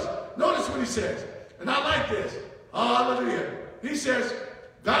 Notice what he says. And I like this. Hallelujah. He says,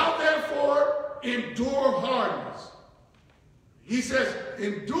 thou therefore endure hardness. He says,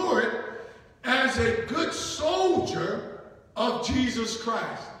 endure it as a good soldier of Jesus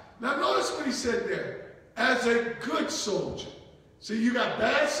Christ. Now notice what he said there. As a good soldier. See, you got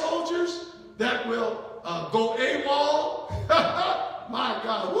bad soldiers that will go AWOL. My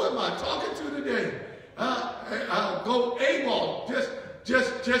God, who am I talking to today? Go AWOL.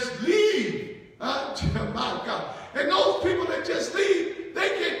 Just leave. My God. And those people that just leave, they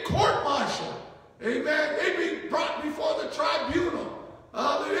get court-martialed. Amen. They be brought before the tribunal.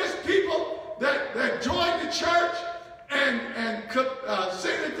 There's people that join the church and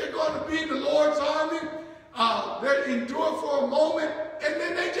say that they're going to be in the Lord's army. They endure for a moment, and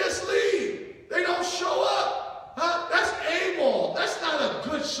then they just leave. They don't show up. That's AWOL. That's not a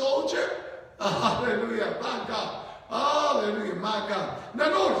good soldier. Hallelujah, my God. Hallelujah, my God. Now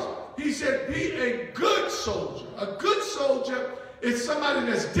notice, he said, be a good soldier. A good soldier is somebody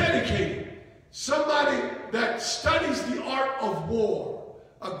that's dedicated. Somebody that studies the art of war.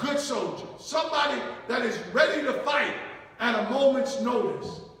 A good soldier. Somebody that is ready to fight at a moment's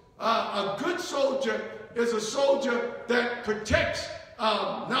notice. A good soldier is a soldier that protects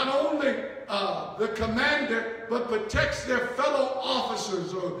not only the commander, but protects their fellow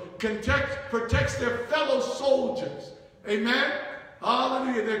officers or protects their fellow soldiers. Amen?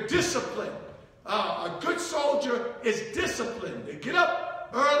 Hallelujah. They're disciplined. A good soldier is disciplined. They get up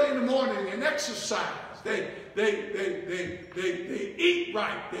early in the morning and exercise. They eat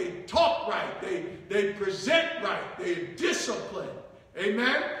right. They talk right. They present right. They're disciplined.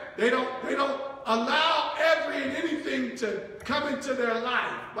 Amen? They don't allow every and anything to come into their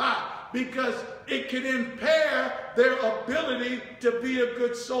life. Why? Because it can impair their ability to be a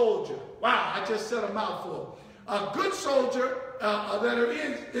good soldier. Wow, I just said a mouthful. A good soldier that are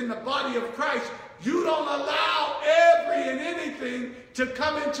in the body of Christ, you don't allow every and anything to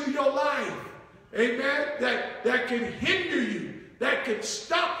come into your life. Amen? That can hinder you, that can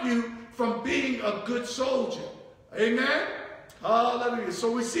stop you from being a good soldier. Amen? Hallelujah.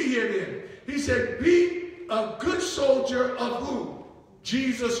 So we see here then, he said, be a good soldier of who?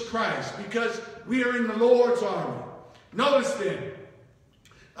 Jesus Christ, because we are in the Lord's army. Notice then,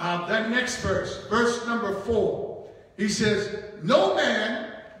 that next verse, verse number 4. He says, no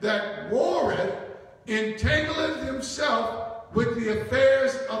man that warreth entangleth himself with the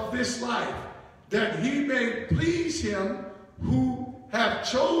affairs of this life, that he may please him who have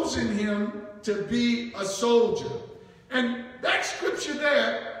chosen him to be a soldier. And that scripture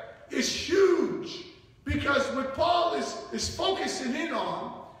there is huge, because what Paul is focusing in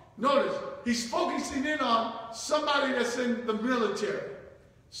on, notice, he's focusing in on somebody that's in the military.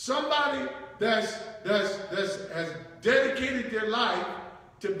 Somebody that has dedicated their life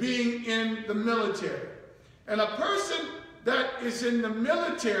to being in the military. And a person that is in the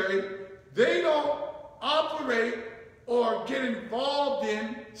military, they don't operate or get involved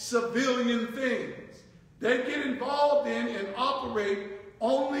in civilian things. They get involved in and operate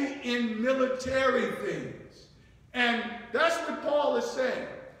only in military things. And that's what Paul is saying.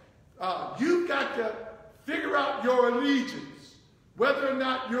 You've got to figure out your allegiance. Whether or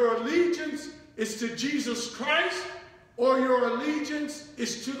not your allegiance is to Jesus Christ or your allegiance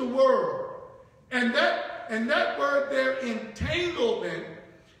is to the world. And that word there, entanglement,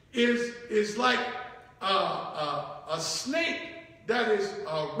 is like a snake that is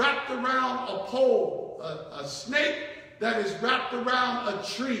wrapped around a pole, a snake that is wrapped around a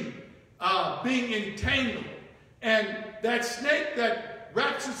tree, being entangled. And that snake that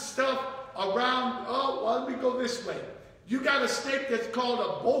wraps itself around, let me go this way. You got a snake that's called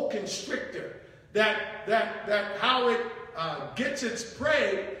a boa constrictor. That how it gets its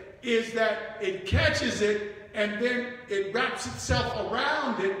prey is that it catches it and then it wraps itself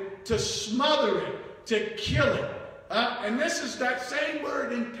around it to smother it, to kill it. And this is that same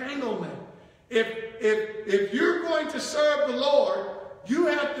word, entanglement. If you're going to serve the Lord, you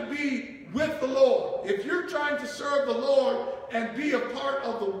have to be with the Lord. If you're trying to serve the Lord and be a part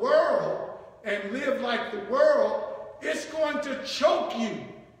of the world and live like the world, it's going to choke you.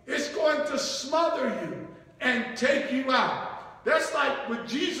 It's going to smother you and take you out. That's like what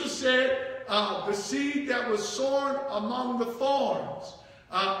Jesus said, the seed that was sown among the thorns.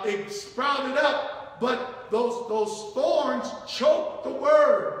 It sprouted up, but those thorns choked the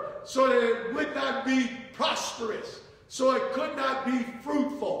word so that it would not be prosperous, so it could not be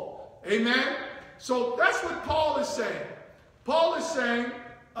fruitful. Amen? So that's what Paul is saying. Paul is saying,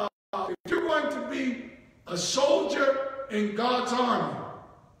 if you're going to be a soldier in God's army,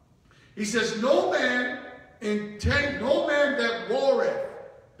 he says, no man that warreth.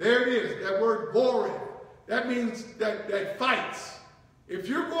 There it is, that word warreth. That means that fights. If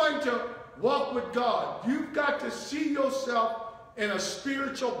you're going to walk with God, you've got to see yourself in a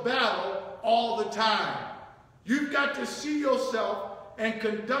spiritual battle all the time. You've got to see yourself and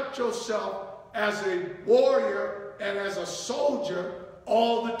conduct yourself as a warrior and as a soldier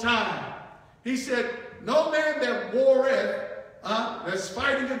all the time. He said, no man that warreth, that's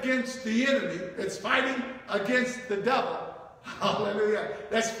fighting against the enemy, that's fighting against the devil, hallelujah,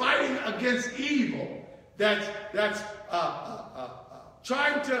 that's fighting against evil, that's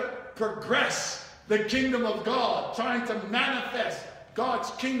trying to progress the kingdom of God, trying to manifest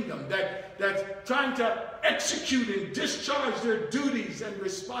God's kingdom, that's trying to execute and discharge their duties and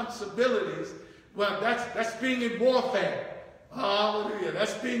responsibilities. Well, that's being in warfare. Hallelujah.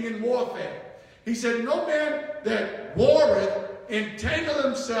 That's being in warfare. He said, no man that warreth entangle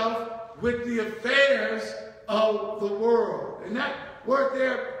himself with the affairs of the world. And that word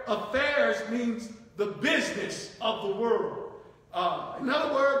there, affairs, means the business of the world. In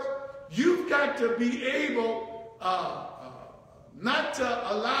other words, you've got to be able not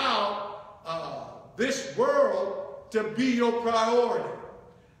to allow this world to be your priority.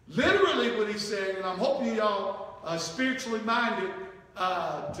 Literally what he's saying, and I'm hoping y'all are spiritually minded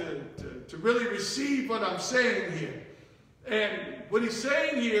to really receive what I'm saying here. And what he's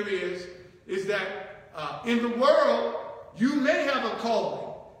saying here is that in the world, you may have a calling.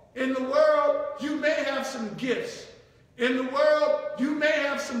 In the world, you may have some gifts. In the world, you may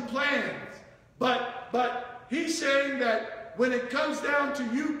have some plans. But he's saying that when it comes down to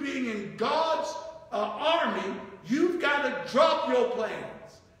you being in God's army, you've got to drop your plans.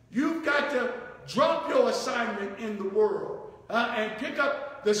 You've got to drop your assignment in the world and pick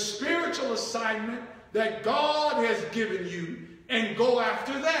up the spiritual assignment that God has given you and go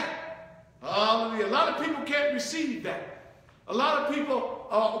after that. Hallelujah. A lot of people can't receive that. A lot of people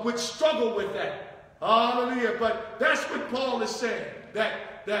would struggle with that. Hallelujah. But that's what Paul is saying. That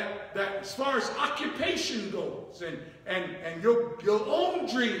as far as occupation goes and your own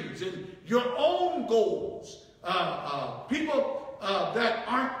dreams and your own goals, people that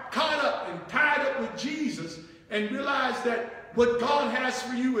aren't caught up and tied up with Jesus and realize that what God has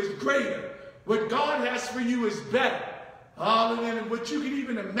for you is greater. What God has for you is better. Hallelujah. And what you can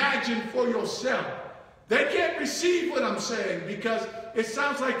even imagine for yourself. They can't receive what I'm saying because it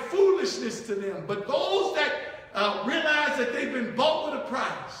sounds like foolishness to them. But those that realize that they've been bought with a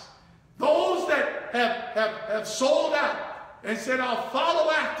price, those that have sold out and said, I'll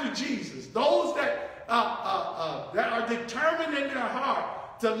follow after Jesus, those that are determined in their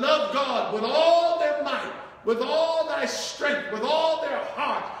heart to love God with all their might, with all their strength, with all their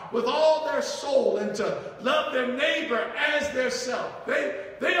heart, with all their soul, and to love their neighbor as their self.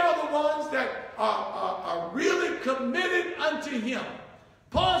 They are the ones that are really committed unto him.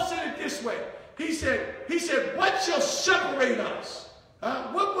 Paul said it this way. He said, what shall separate us?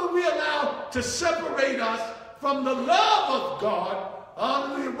 What will we allow to separate us from the love of God,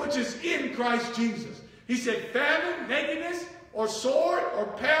 hallelujah, which is in Christ Jesus? He said, famine, nakedness, or sword, or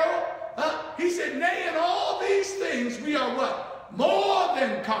peril. He said, nay, in all these things we are what? More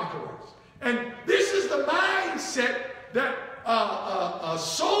than conquerors. And this is the mindset that a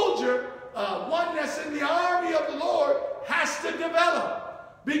soldier, one that's in the army of the Lord, has to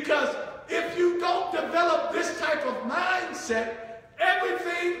develop. Because if you don't develop this type of mindset,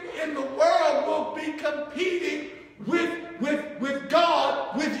 everything in the world will be competing with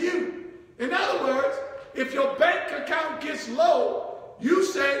God, with you. In other words, if your bank account gets low, you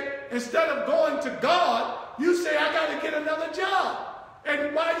say, instead of going to God, you say, I got to get another job.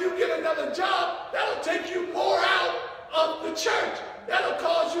 And while you get another job, that'll take you more out of the church. That'll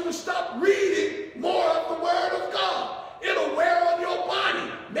cause you to stop reading more of the Word of God. It'll wear on your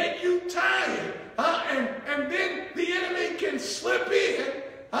body, make you tired. And then the enemy can slip in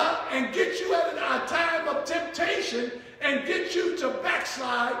and get you at a time of temptation and get you to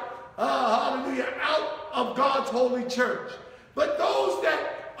backslide, hallelujah, out of God's holy church. But those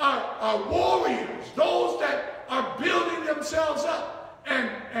that are warriors, those that are building themselves up,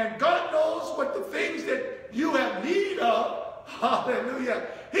 and God knows what the things that you have need of, hallelujah.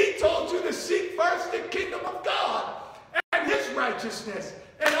 He told you to seek first the kingdom of God and his righteousness,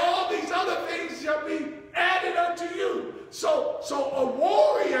 and all these other things shall be added unto you. So a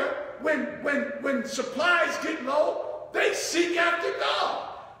warrior, when supplies get low, they seek after God.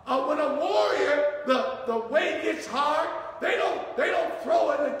 When a warrior, the way gets hard, they don't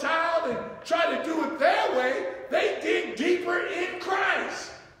throw in the towel and try to do it their way. They dig deeper in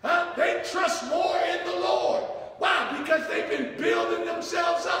Christ. They trust more in the Lord. Why? Because they've been building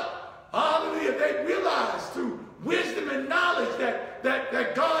themselves up. Hallelujah. They realize through wisdom and knowledge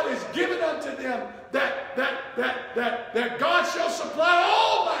that God has given unto them, that God shall supply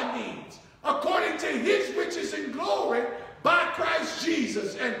all my needs according to his riches and glory by Christ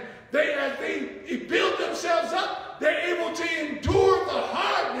Jesus. And as they build themselves up, they're able to endure the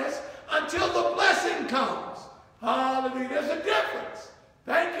hardness until the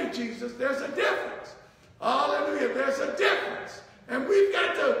Thank you, Jesus. There's a difference. Hallelujah. There's a difference. And we've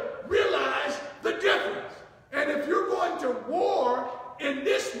got to realize the difference. And if you're going to war in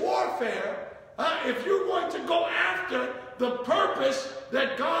this warfare, if you're going to go after the purpose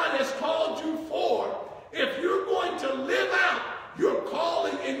that God has called you for, if you're going to live out your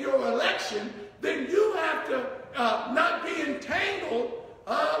calling in your election, then you have to not be entangled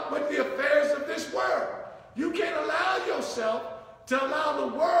with the affairs of this world. You can't allow yourself to allow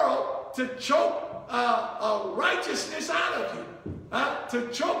the world to choke righteousness out of you, to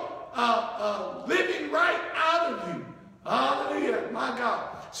choke living right out of you. Hallelujah, my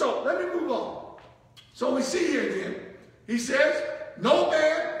God. So let me move on. So we see here then, he says, no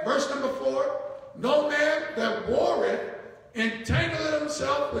man, verse number 4, no man that warreth entangleth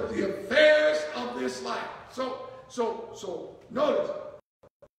himself with the affairs of this life. So notice,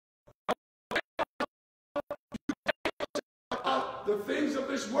 the things of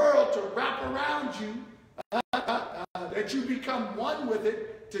this world to wrap around you, that you become one with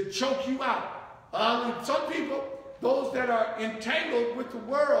it, to choke you out. Some people, those that are entangled with the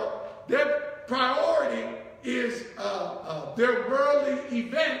world, their priority is their worldly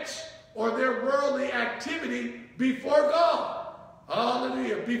events or their worldly activity before God.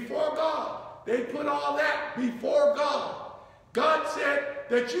 Hallelujah. Before God. They put all that before God. God said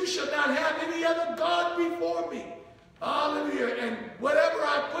that you shall not have any other God before me. Hallelujah. And whatever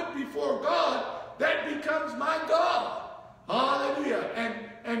I put before God, that becomes my God. Hallelujah.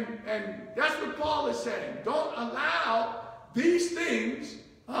 And that's what Paul is saying. Don't allow these things,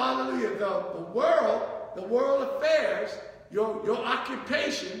 hallelujah, the world affairs, your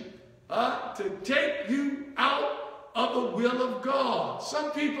occupation, to take you out of the will of God.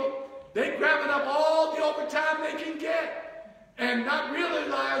 Some people, they grabbing up all the overtime they can get and not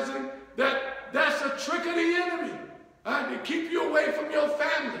realizing that that's a trick of the enemy to keep you away from your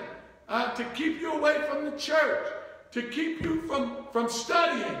family, to keep you away from the church, to keep you from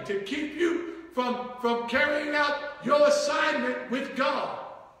studying, to keep you from carrying out your assignment with God.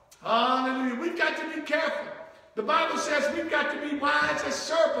 Hallelujah. We've got to be careful. The Bible says we've got to be wise as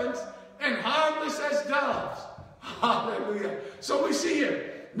serpents and harmless as doves. Hallelujah. So we see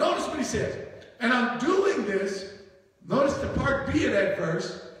here, notice what he says. And I'm doing this, notice the part B of that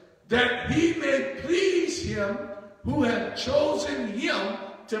verse, that he may please him who hath chosen him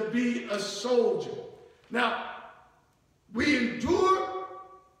to be a soldier. Now, we endure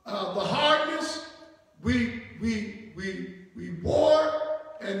the hardness, we war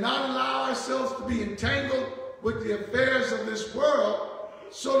and not allow ourselves to be entangled with the affairs of this world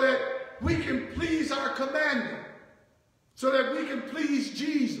so that we can please our commander, so that we can please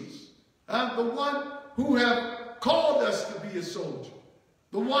Jesus, the one who have called us to be a soldier,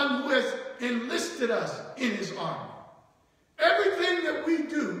 the one who has enlisted us in his army. Everything that we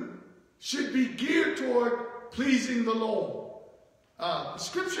do should be geared toward pleasing the Lord. The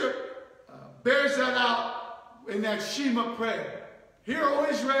scripture bears that out in that Shema prayer. Hear, O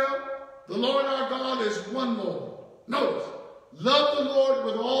Israel, the Lord our God is one Lord. Notice, love the Lord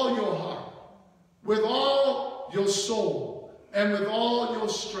with all your heart, with all your soul, and with all your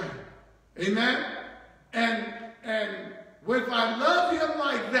strength. Amen? And if I love him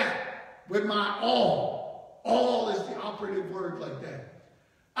like that, with my all is the operative word like that,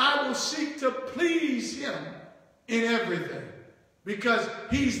 I will seek to please him in everything because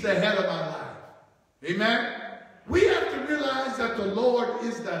he's the head of my life. Amen? We have to realize that the Lord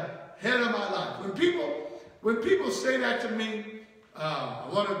is the head of my life. When people say that to me, I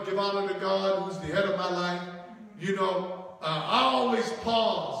want to give honor to God who's the head of my life, you know, I always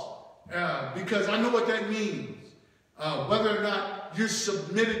pause because I know what that means. Whether or not you're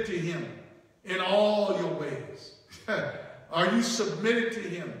submitted to him in all your ways. Are you submitted to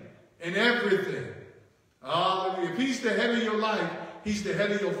him in everything? If he's the head of your life, he's the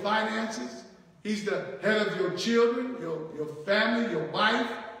head of your finances. He's the head of your children, your family, your wife.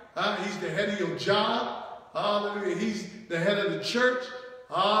 He's the head of your job. Hallelujah. He's the head of the church.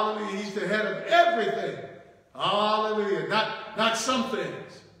 Hallelujah. He's the head of everything. Hallelujah. Not some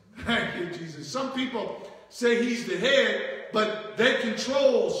things. Thank you, Jesus. Some people say he's the head, but they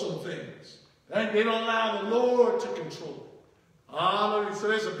control some things. They don't allow the Lord to control it. Hallelujah. So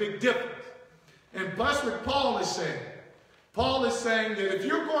there's a big difference. And that's what Paul is saying. Paul is saying that if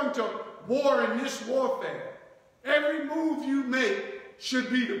you're going to war in this warfare, every move you make should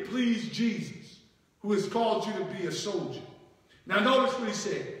be to please Jesus, who has called you to be a soldier. Now notice what he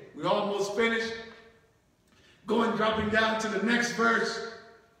said. We almost finished. Dropping down to the next verse.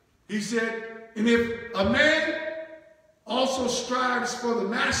 He said, and if a man also strives for the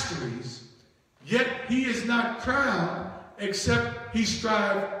masteries, yet he is not crowned except he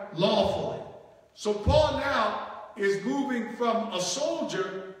strive lawfully. So Paul now is moving from a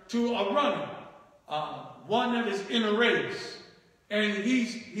soldier to a runner, one that is in a race. And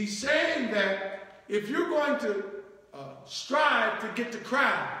he's saying that if you're going to strive to get the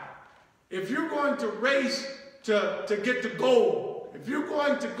crown, if you're going to race to get the gold, if you're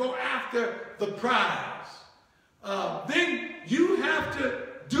going to go after the prize, then you have to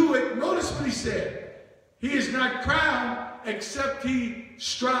do it. Notice what he said. He is not crowned except he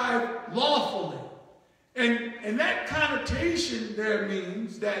strive lawfully. And that connotation there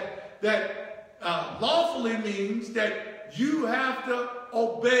means that lawfully means that you have to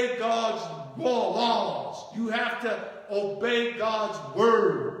obey God's laws. You have to obey God's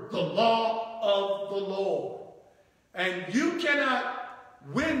word, the law of the Lord. And you cannot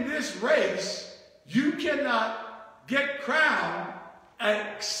win this race, you cannot get crowned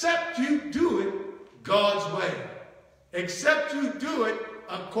except you do it God's way. Except you do it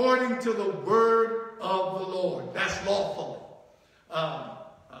according to the word of the Lord. That's lawfully.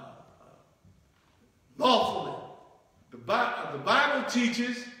 Lawfully. The Bible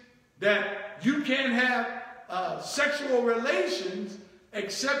teaches that you can't have sexual relations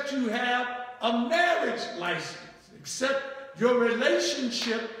except you have a marriage license, except your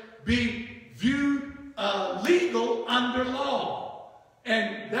relationship be viewed legal under law.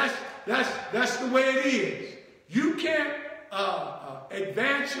 And that's the way it is. You can't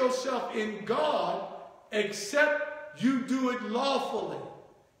advance yourself in God except you do it lawfully.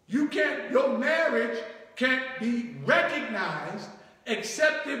 Your marriage can't be recognized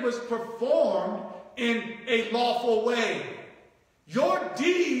except it was performed in a lawful way. Your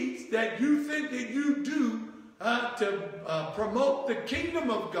deeds that you think that you do to promote the kingdom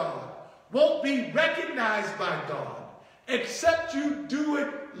of God won't be recognized by God except you do it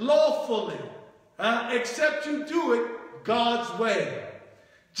lawfully, except you do it God's way.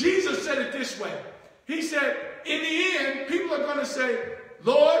 Jesus said it this way. He said, in the end, people are going to say,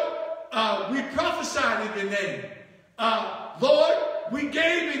 Lord, we prophesied in your name. Lord, we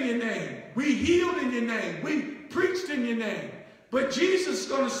gave in your name. We healed in your name. We preached in your name. But Jesus is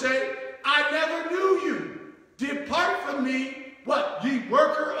going to say, I never knew you. Depart from me, what? Ye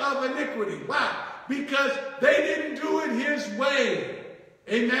worker of iniquity. Why? Because they didn't do it his way.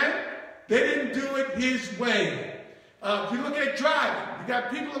 Amen? They didn't do it his way. If you look at driving, you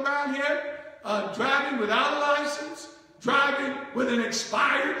got people around here driving without a license, driving with an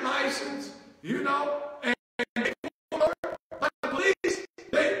expired license, you know, and they by the police,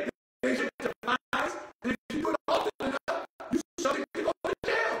 they should get fines, and if you do it often enough, you're subject to go to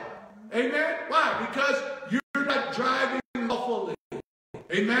jail. Amen? Why? Because you're not driving lawfully.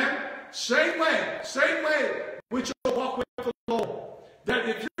 Amen? Same way with your walk with the Lord. That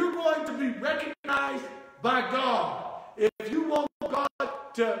if you're going to be recognized by God, if you want God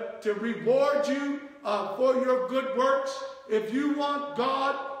to reward you for your good works, if you want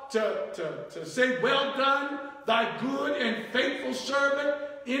God to say, well done, thy good and faithful servant,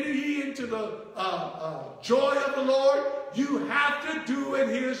 enter ye into the joy of the Lord, you have to do it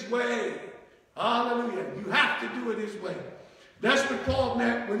his way. Hallelujah. You have to do it his way. That's what Paul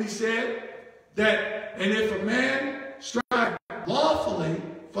meant when he said that, and if a man strive lawfully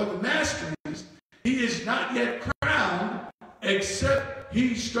for the masteries, he is not yet crowned except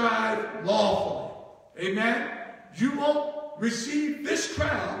he strive lawfully. Amen? You won't receive this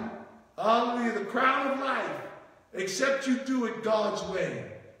crown, hallelujah, the crown of life, except you do it God's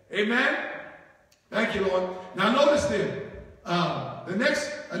way. Amen? Thank you, Lord. Now notice then, the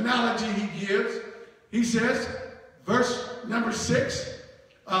next analogy he gives, he says, verse number 6,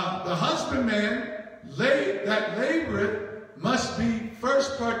 the husbandman that laboreth must be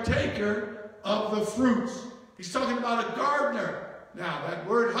first partaker of the fruits. He's talking about a gardener. Now, that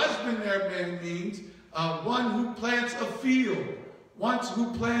word husband there means one who plants a field, one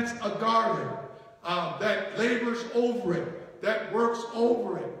who plants a garden, that labors over it, that works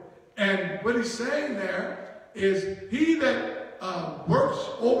over it. And what he's saying there is he that works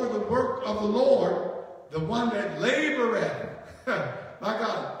over the work of the Lord, the one that laboreth. My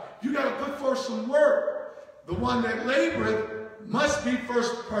God, you got to put forth some work. The one that laboreth must be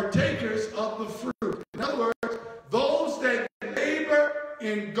first partakers of the fruit. In other words, those that labor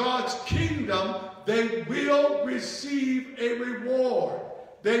in God's kingdom, they will receive a reward.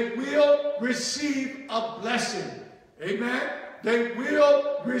 They will receive a blessing. Amen? They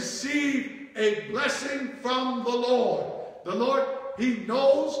will receive a blessing from the Lord. The Lord, he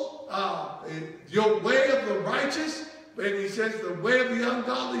knows your way of the righteous, and he says the way of the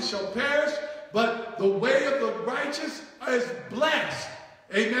ungodly shall perish, but the way of the righteous is blessed.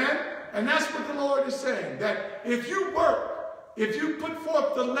 Amen? And that's what the Lord is saying, that if you work if you put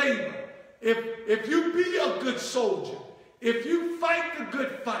forth the labor, if you be a good soldier, if you fight the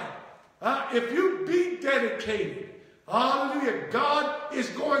good fight, if you be dedicated, hallelujah, God is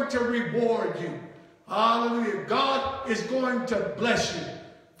going to reward you. Hallelujah. God is going to bless you.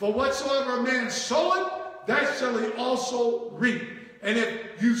 For whatsoever a man soweth, that shall he also reap. And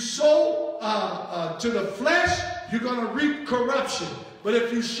if you sow to the flesh, you're going to reap corruption. But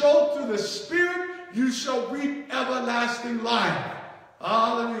if you sow through the Spirit, you shall reap everlasting life.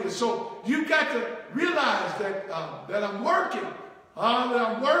 Hallelujah. So you've got to realize that, that I'm working.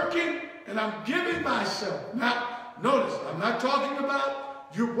 I'm working and I'm giving myself. Now, notice, I'm not talking about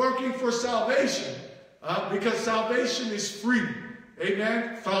you're working for salvation. Because salvation is free.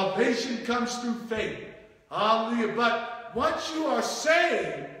 Amen. Salvation comes through faith. Hallelujah. But once you are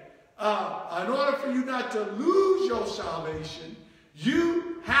saved, in order for you not to lose your salvation,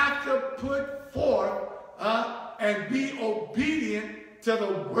 you have to put forth and be obedient to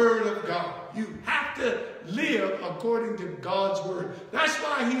the word of God. You have to live according to God's word. That's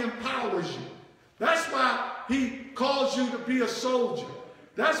why he empowers you. That's why he calls you to be a soldier.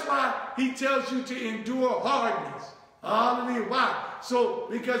 That's why he tells you to endure hardness. Hallelujah. Why? So,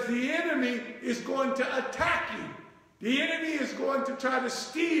 because the enemy is going to attack you. The enemy is going to try to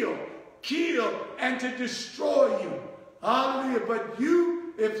steal, kill, and to destroy you. Hallelujah. But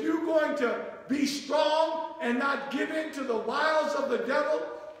you, if you're going to be strong and not give in to the wiles of the devil,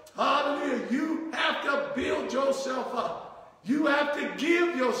 hallelujah, you have to build yourself up. You have to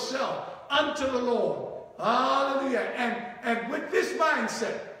give yourself unto the Lord. Hallelujah. And with this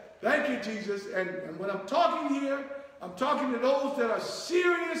mindset, thank you, Jesus. And when I'm talking here, I'm talking to those that are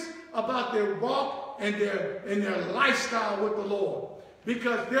serious about their walk and their lifestyle with the Lord.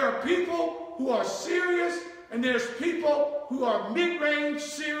 Because there are people who are serious, and there's people who are mid-range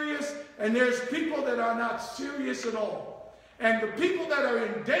serious, and there's people that are not serious at all. And the people that are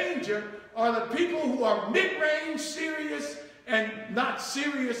in danger are the people who are mid-range serious and not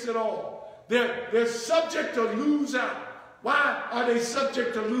serious at all. They're subject to lose out. Why are they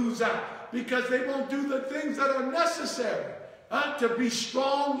subject to lose out? Because they won't do the things that are necessary to be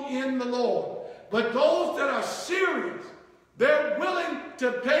strong in the Lord. But those that are serious, they're willing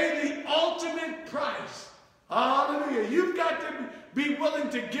to pay the ultimate price. Hallelujah. You've got to be willing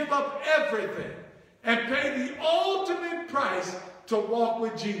to give up everything and pay the ultimate price to walk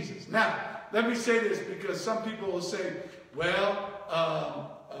with Jesus. Now, let me say this, because some people will say, well,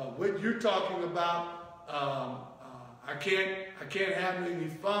 what you're talking about, I can't have any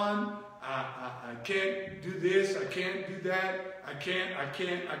fun. I can't do this. I can't do that. I can't.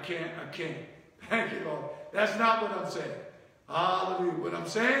 Thank you, Lord. That's not what I'm saying. Hallelujah. What I'm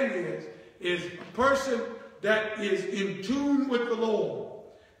saying is a person that is in tune with the Lord,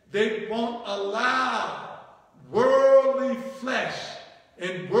 they won't allow worldly flesh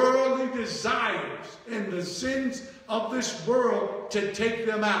and worldly desires and the sins of this world to take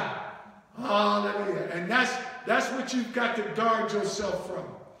them out. Hallelujah. And that's what you've got to guard yourself from.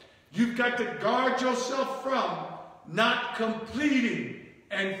 You've got to guard yourself from not completing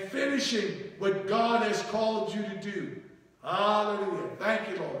and finishing what God has called you to do. Hallelujah. Thank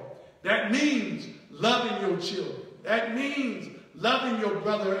you, Lord. That means loving your children. That means loving your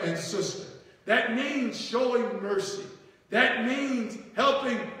brother and sister. That means showing mercy. That means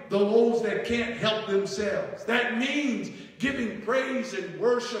helping those that can't help themselves. That means giving praise and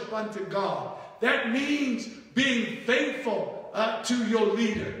worship unto God. That means being faithful to your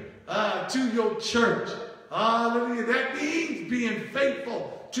leader, to your church. Hallelujah. That means being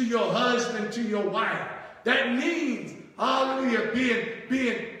faithful to your husband, to your wife. That means, hallelujah,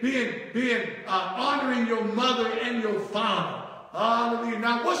 being honoring your mother and your father. Hallelujah.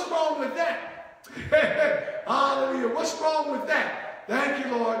 Now, what's wrong with that? Hallelujah. What's wrong with that? Thank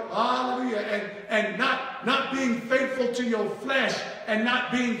you, Lord. Hallelujah. And not being faithful to your flesh and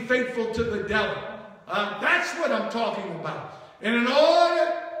not being faithful to the devil. That's what I'm talking about. And in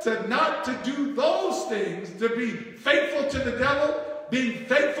order to not to do those things, to be faithful to the devil, being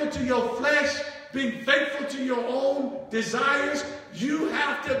faithful to your flesh, being faithful to your own desires, you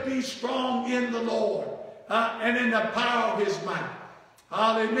have to be strong in the Lord and in the power of his might.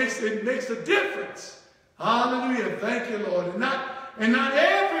 It makes a difference. Hallelujah. Thank you, Lord. And not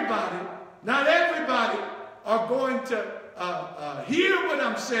everybody are going to hear what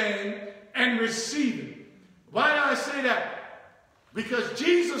I'm saying and receive it. Why do I say that? Because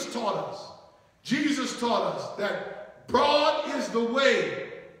Jesus taught us that broad is the way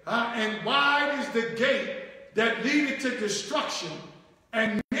and wide is the gate that leadeth to destruction,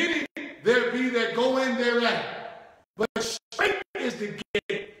 and many there be that go in thereat. But straight is the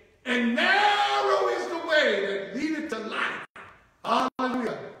gate, and narrow is the way that leadeth to life,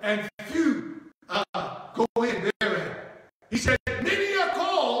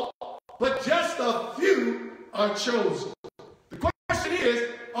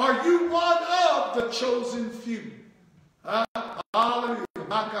 are you one of the chosen few? Hallelujah,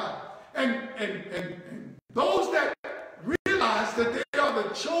 my God. And those that realize that they are the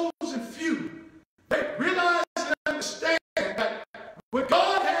chosen few, they realize and understand that what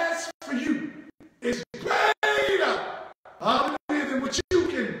God has for you is greater, hallelujah, than what you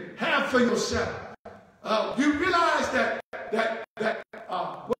can have for yourself. You realize that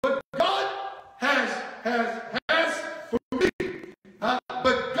what God has for me,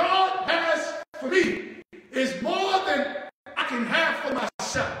 what God has for me is more than I can have for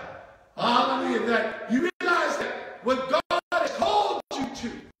myself. Hallelujah. That you realize that what God has called you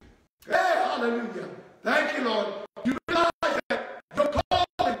to. Hey, hallelujah. Thank you, Lord. You realize that your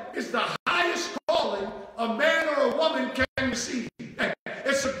calling is the highest calling a man or a woman can receive. And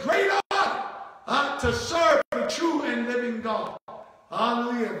it's a great honor to serve the true and living God.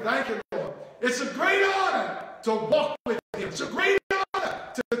 Hallelujah. Thank you, Lord. It's a great honor to walk with him. It's a great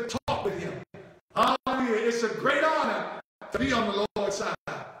honor to talk with him. Hallelujah. It's a great honor to be on the Lord's side.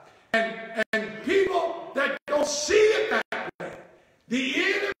 And people that don't see it that way, the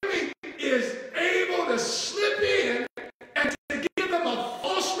enemy is able to slip in and to give them a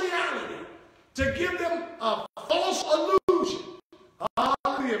false reality, to give them a false illusion.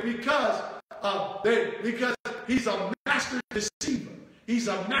 Hallelujah. Because he's a master deceiver. He's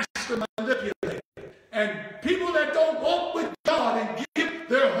a master manipulator. And people that don't walk with God and give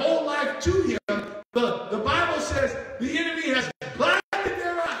their whole life to him, the Bible says the enemy has blinded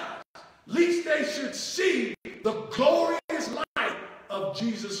their eyes, lest they should see the glorious light of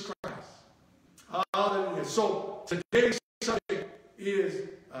Jesus Christ. Hallelujah. So today's subject is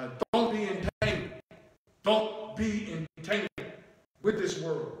don't be entangled. Don't be entangled with this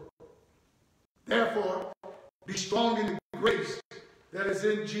world. Therefore, be strong in the grace that is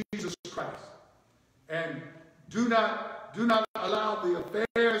in Jesus Christ. And do not allow the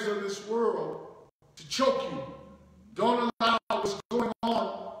affairs of this world to choke you. Don't allow what's going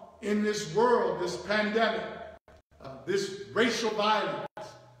on in this world, this pandemic, this racial violence,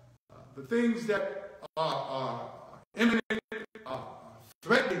 the things that are imminent,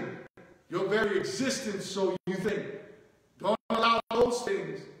 threatening your very existence, so you think. Don't allow those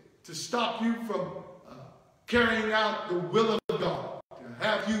things to stop you from carrying out the will of God, to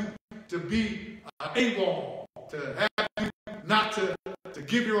have you to be AWOL, to have you not to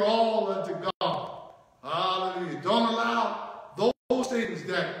give your all unto God. Hallelujah. Don't allow those things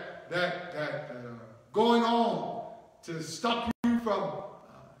that are going on to stop you from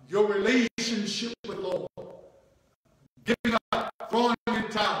your relationship with the Lord. Giving up, throwing in the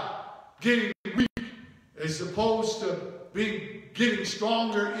towel, getting weak, as opposed to getting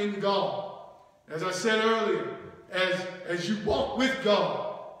stronger in God. As I said earlier, as you walk with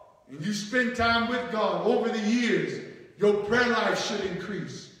God and you spend time with God over the years, your prayer life should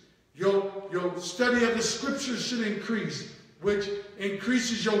increase. Your study of the scriptures should increase, which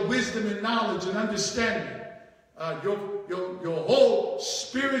increases your wisdom and knowledge and understanding. Your whole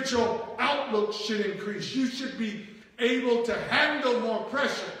spiritual outlook should increase. You should be able to handle more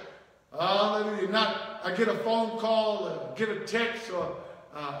pressure. Hallelujah. Not I get a phone call, get a text,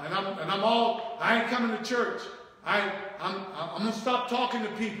 and I ain't coming to church. I'm gonna stop talking to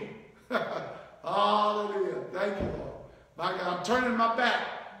people. Hallelujah. Thank you, Lord. My God, I'm turning my back.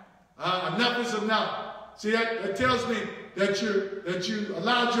 Enough is enough. See, that tells me that you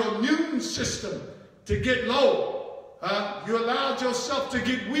allowed your immune system to get low. You allowed yourself to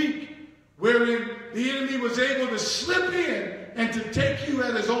get weak, wherein the enemy was able to slip in and to take you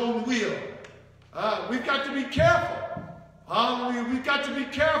at his own will. We've got to be careful. Hallelujah. We've got to be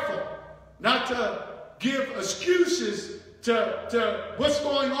careful not to give excuses to what's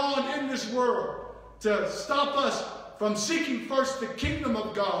going on in this world, to stop us from seeking first the kingdom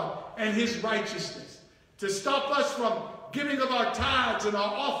of God and his righteousness, to stop us from giving of our tithes and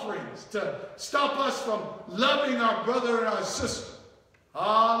our offerings, to stop us from loving our brother and our sister.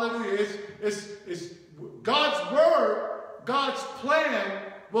 Hallelujah. It's God's word, God's plan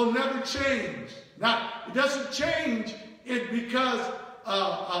will never change. Now, it doesn't change because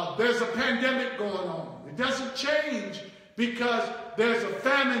there's a pandemic going on. It doesn't change because there's a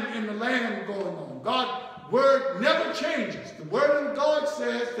famine in the land going on. God's word never changes. The word of God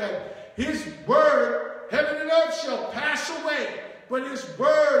says that his word, heaven and earth shall pass away, but his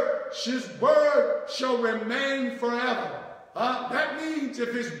word shall remain forever. That means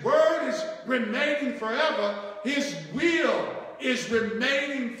if his word is remaining forever, his will is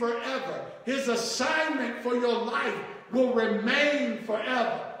remaining forever. His assignment for your life will remain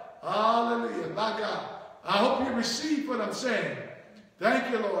forever. Hallelujah. My God. I hope you receive what I'm saying.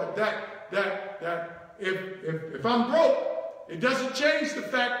 Thank you, Lord, that if I'm broke, it doesn't change the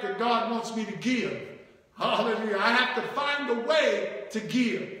fact that God wants me to give. Hallelujah. I have to find a way to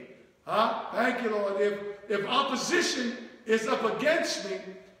give. Thank you, Lord. If opposition is up against me,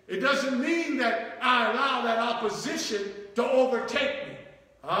 it doesn't mean that I allow that opposition to overtake me.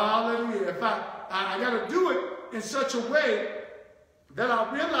 Hallelujah. If I got to do it in such a way that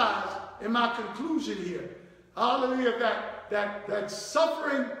I realize in my conclusion here, hallelujah, that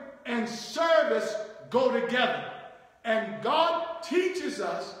suffering and service go together. And God teaches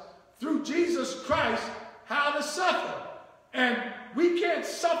us through Jesus Christ how to suffer. And we can't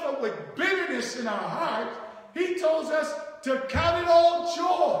suffer with bitterness in our hearts. He tells us to count it all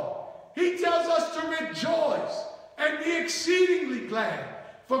joy. He tells us to rejoice and be exceedingly glad,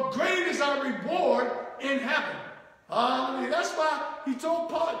 for great is our reward in heaven. Hallelujah. That's why he told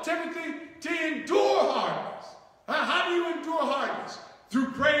Timothy to endure hardness. How do you endure hardness?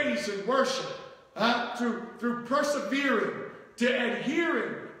 Through praise and worship. Through persevering, to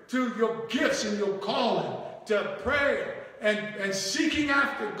adhering to your gifts and your calling, to prayer and seeking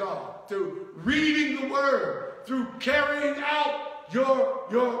after God, to reading the word, through carrying out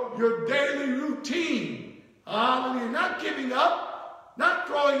your daily routine. Hallelujah. Not giving up, not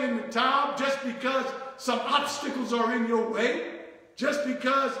throwing in the towel just because some obstacles are in your way, just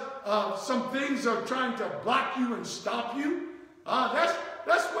because some things are trying to block you and stop you.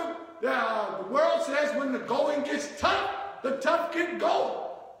 That's what the world says: when the going gets tough, the tough get going.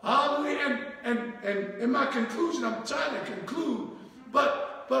 Hallelujah. And in my conclusion, I'm trying to conclude,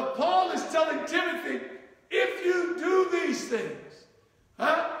 but Paul is telling Timothy, if you do these things,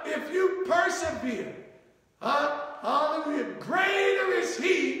 if you persevere, hallelujah, greater is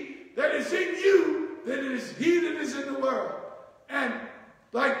he that is in you than it is he that is in the world. And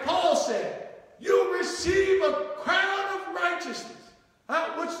like Paul said, you'll receive a crown of righteousness,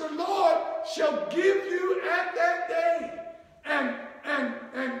 which the Lord shall give you at that day. And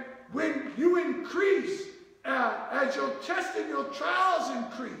when you increase, as your test and your trials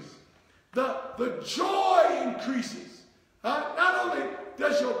increase, the joy increases. Not only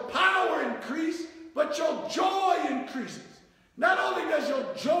does your power increase, but your joy increases. Not only does your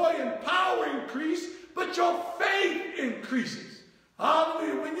joy and power increase, but your faith increases.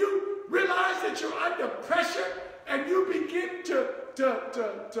 Hallelujah. When you realize that you're under pressure and you begin to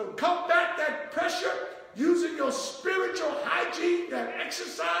combat that pressure using your spiritual hygiene, that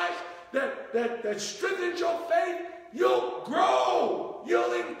exercise that strengthens your faith, you'll grow.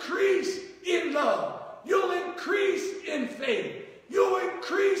 You'll increase in love. You'll increase in faith. You'll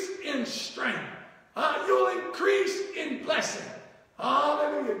increase in strength. You'll increase in blessing.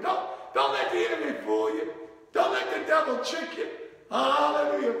 Hallelujah. Don't let the enemy fool you. Don't let the devil trick you.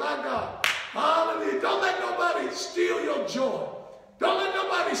 Hallelujah, my God. Hallelujah. Don't let nobody steal your joy. Don't let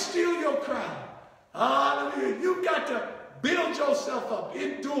nobody steal your crown. Hallelujah. You've got to build yourself up.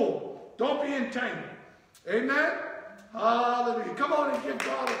 Endure. Don't be entangled. Amen. Hallelujah. Come on and give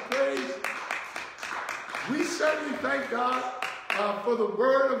God a praise. We certainly thank God for the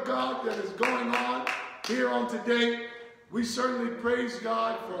word of God that is going on here on today. We certainly praise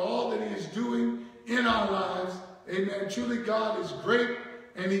God for all that he is doing in our lives. Amen. Truly God is great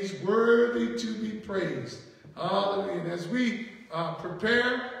and he's worthy to be praised. Hallelujah. And as we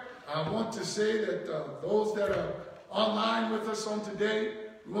prepare, I want to say that those that are online with us on today,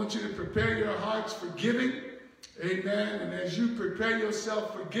 we want you to prepare your hearts for giving. Amen. And as you prepare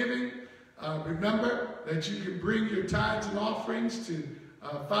yourself for giving, remember that you can bring your tithes and offerings to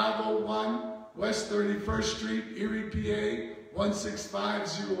 501 West 31st Street, Erie, PA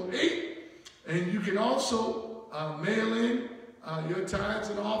 16508. And you can also mail in your tithes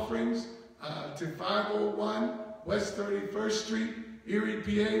and offerings to 501 West 31st Street, Erie,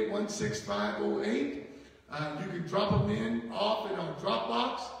 PA 16508. You can drop them in off in our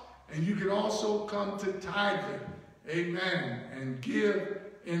Dropbox. And you can also come to tithing. Amen. And give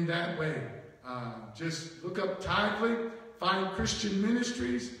in that way. Just look up tithing, find Christian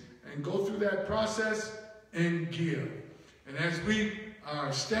Ministries, and go through that process and give. And as we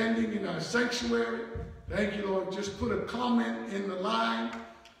are standing in our sanctuary, thank you, Lord, just put a comment in the line.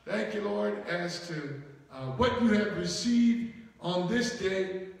 Thank you, Lord, as to what you have received on this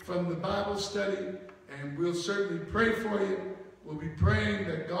day from the Bible study. And we'll certainly pray for you. We'll be praying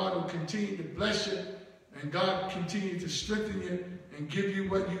that God will continue to bless you and God continue to strengthen you and give you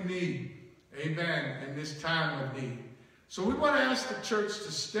what you need. Amen. In this time of need. So we want to ask the church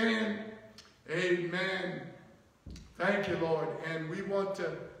to stand. Amen. Thank you, Lord. And we want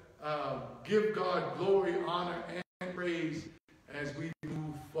to give God glory, honor, and praise as we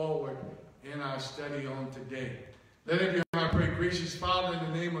move forward in our study on today. Let it be our prayer. Gracious Father,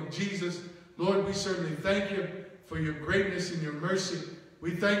 in the name of Jesus, Lord, we certainly thank you for your greatness and your mercy.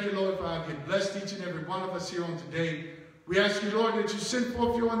 We thank you, Lord, for how you blessed each and every one of us here on today. We ask you, Lord, that you send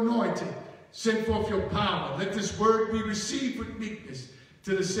forth your anointing, send forth your power. Let this word be received with meekness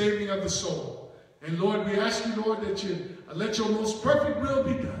to the saving of the soul. And Lord, we ask you, Lord, that you let your most perfect will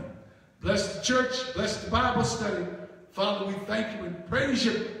be done. Bless the church, bless the Bible study. Father, we thank you and praise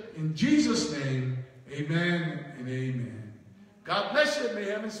you in Jesus' name. Amen and amen. God bless you and may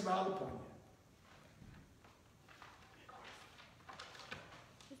heaven smile upon you.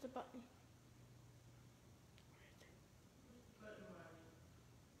 Here's the button.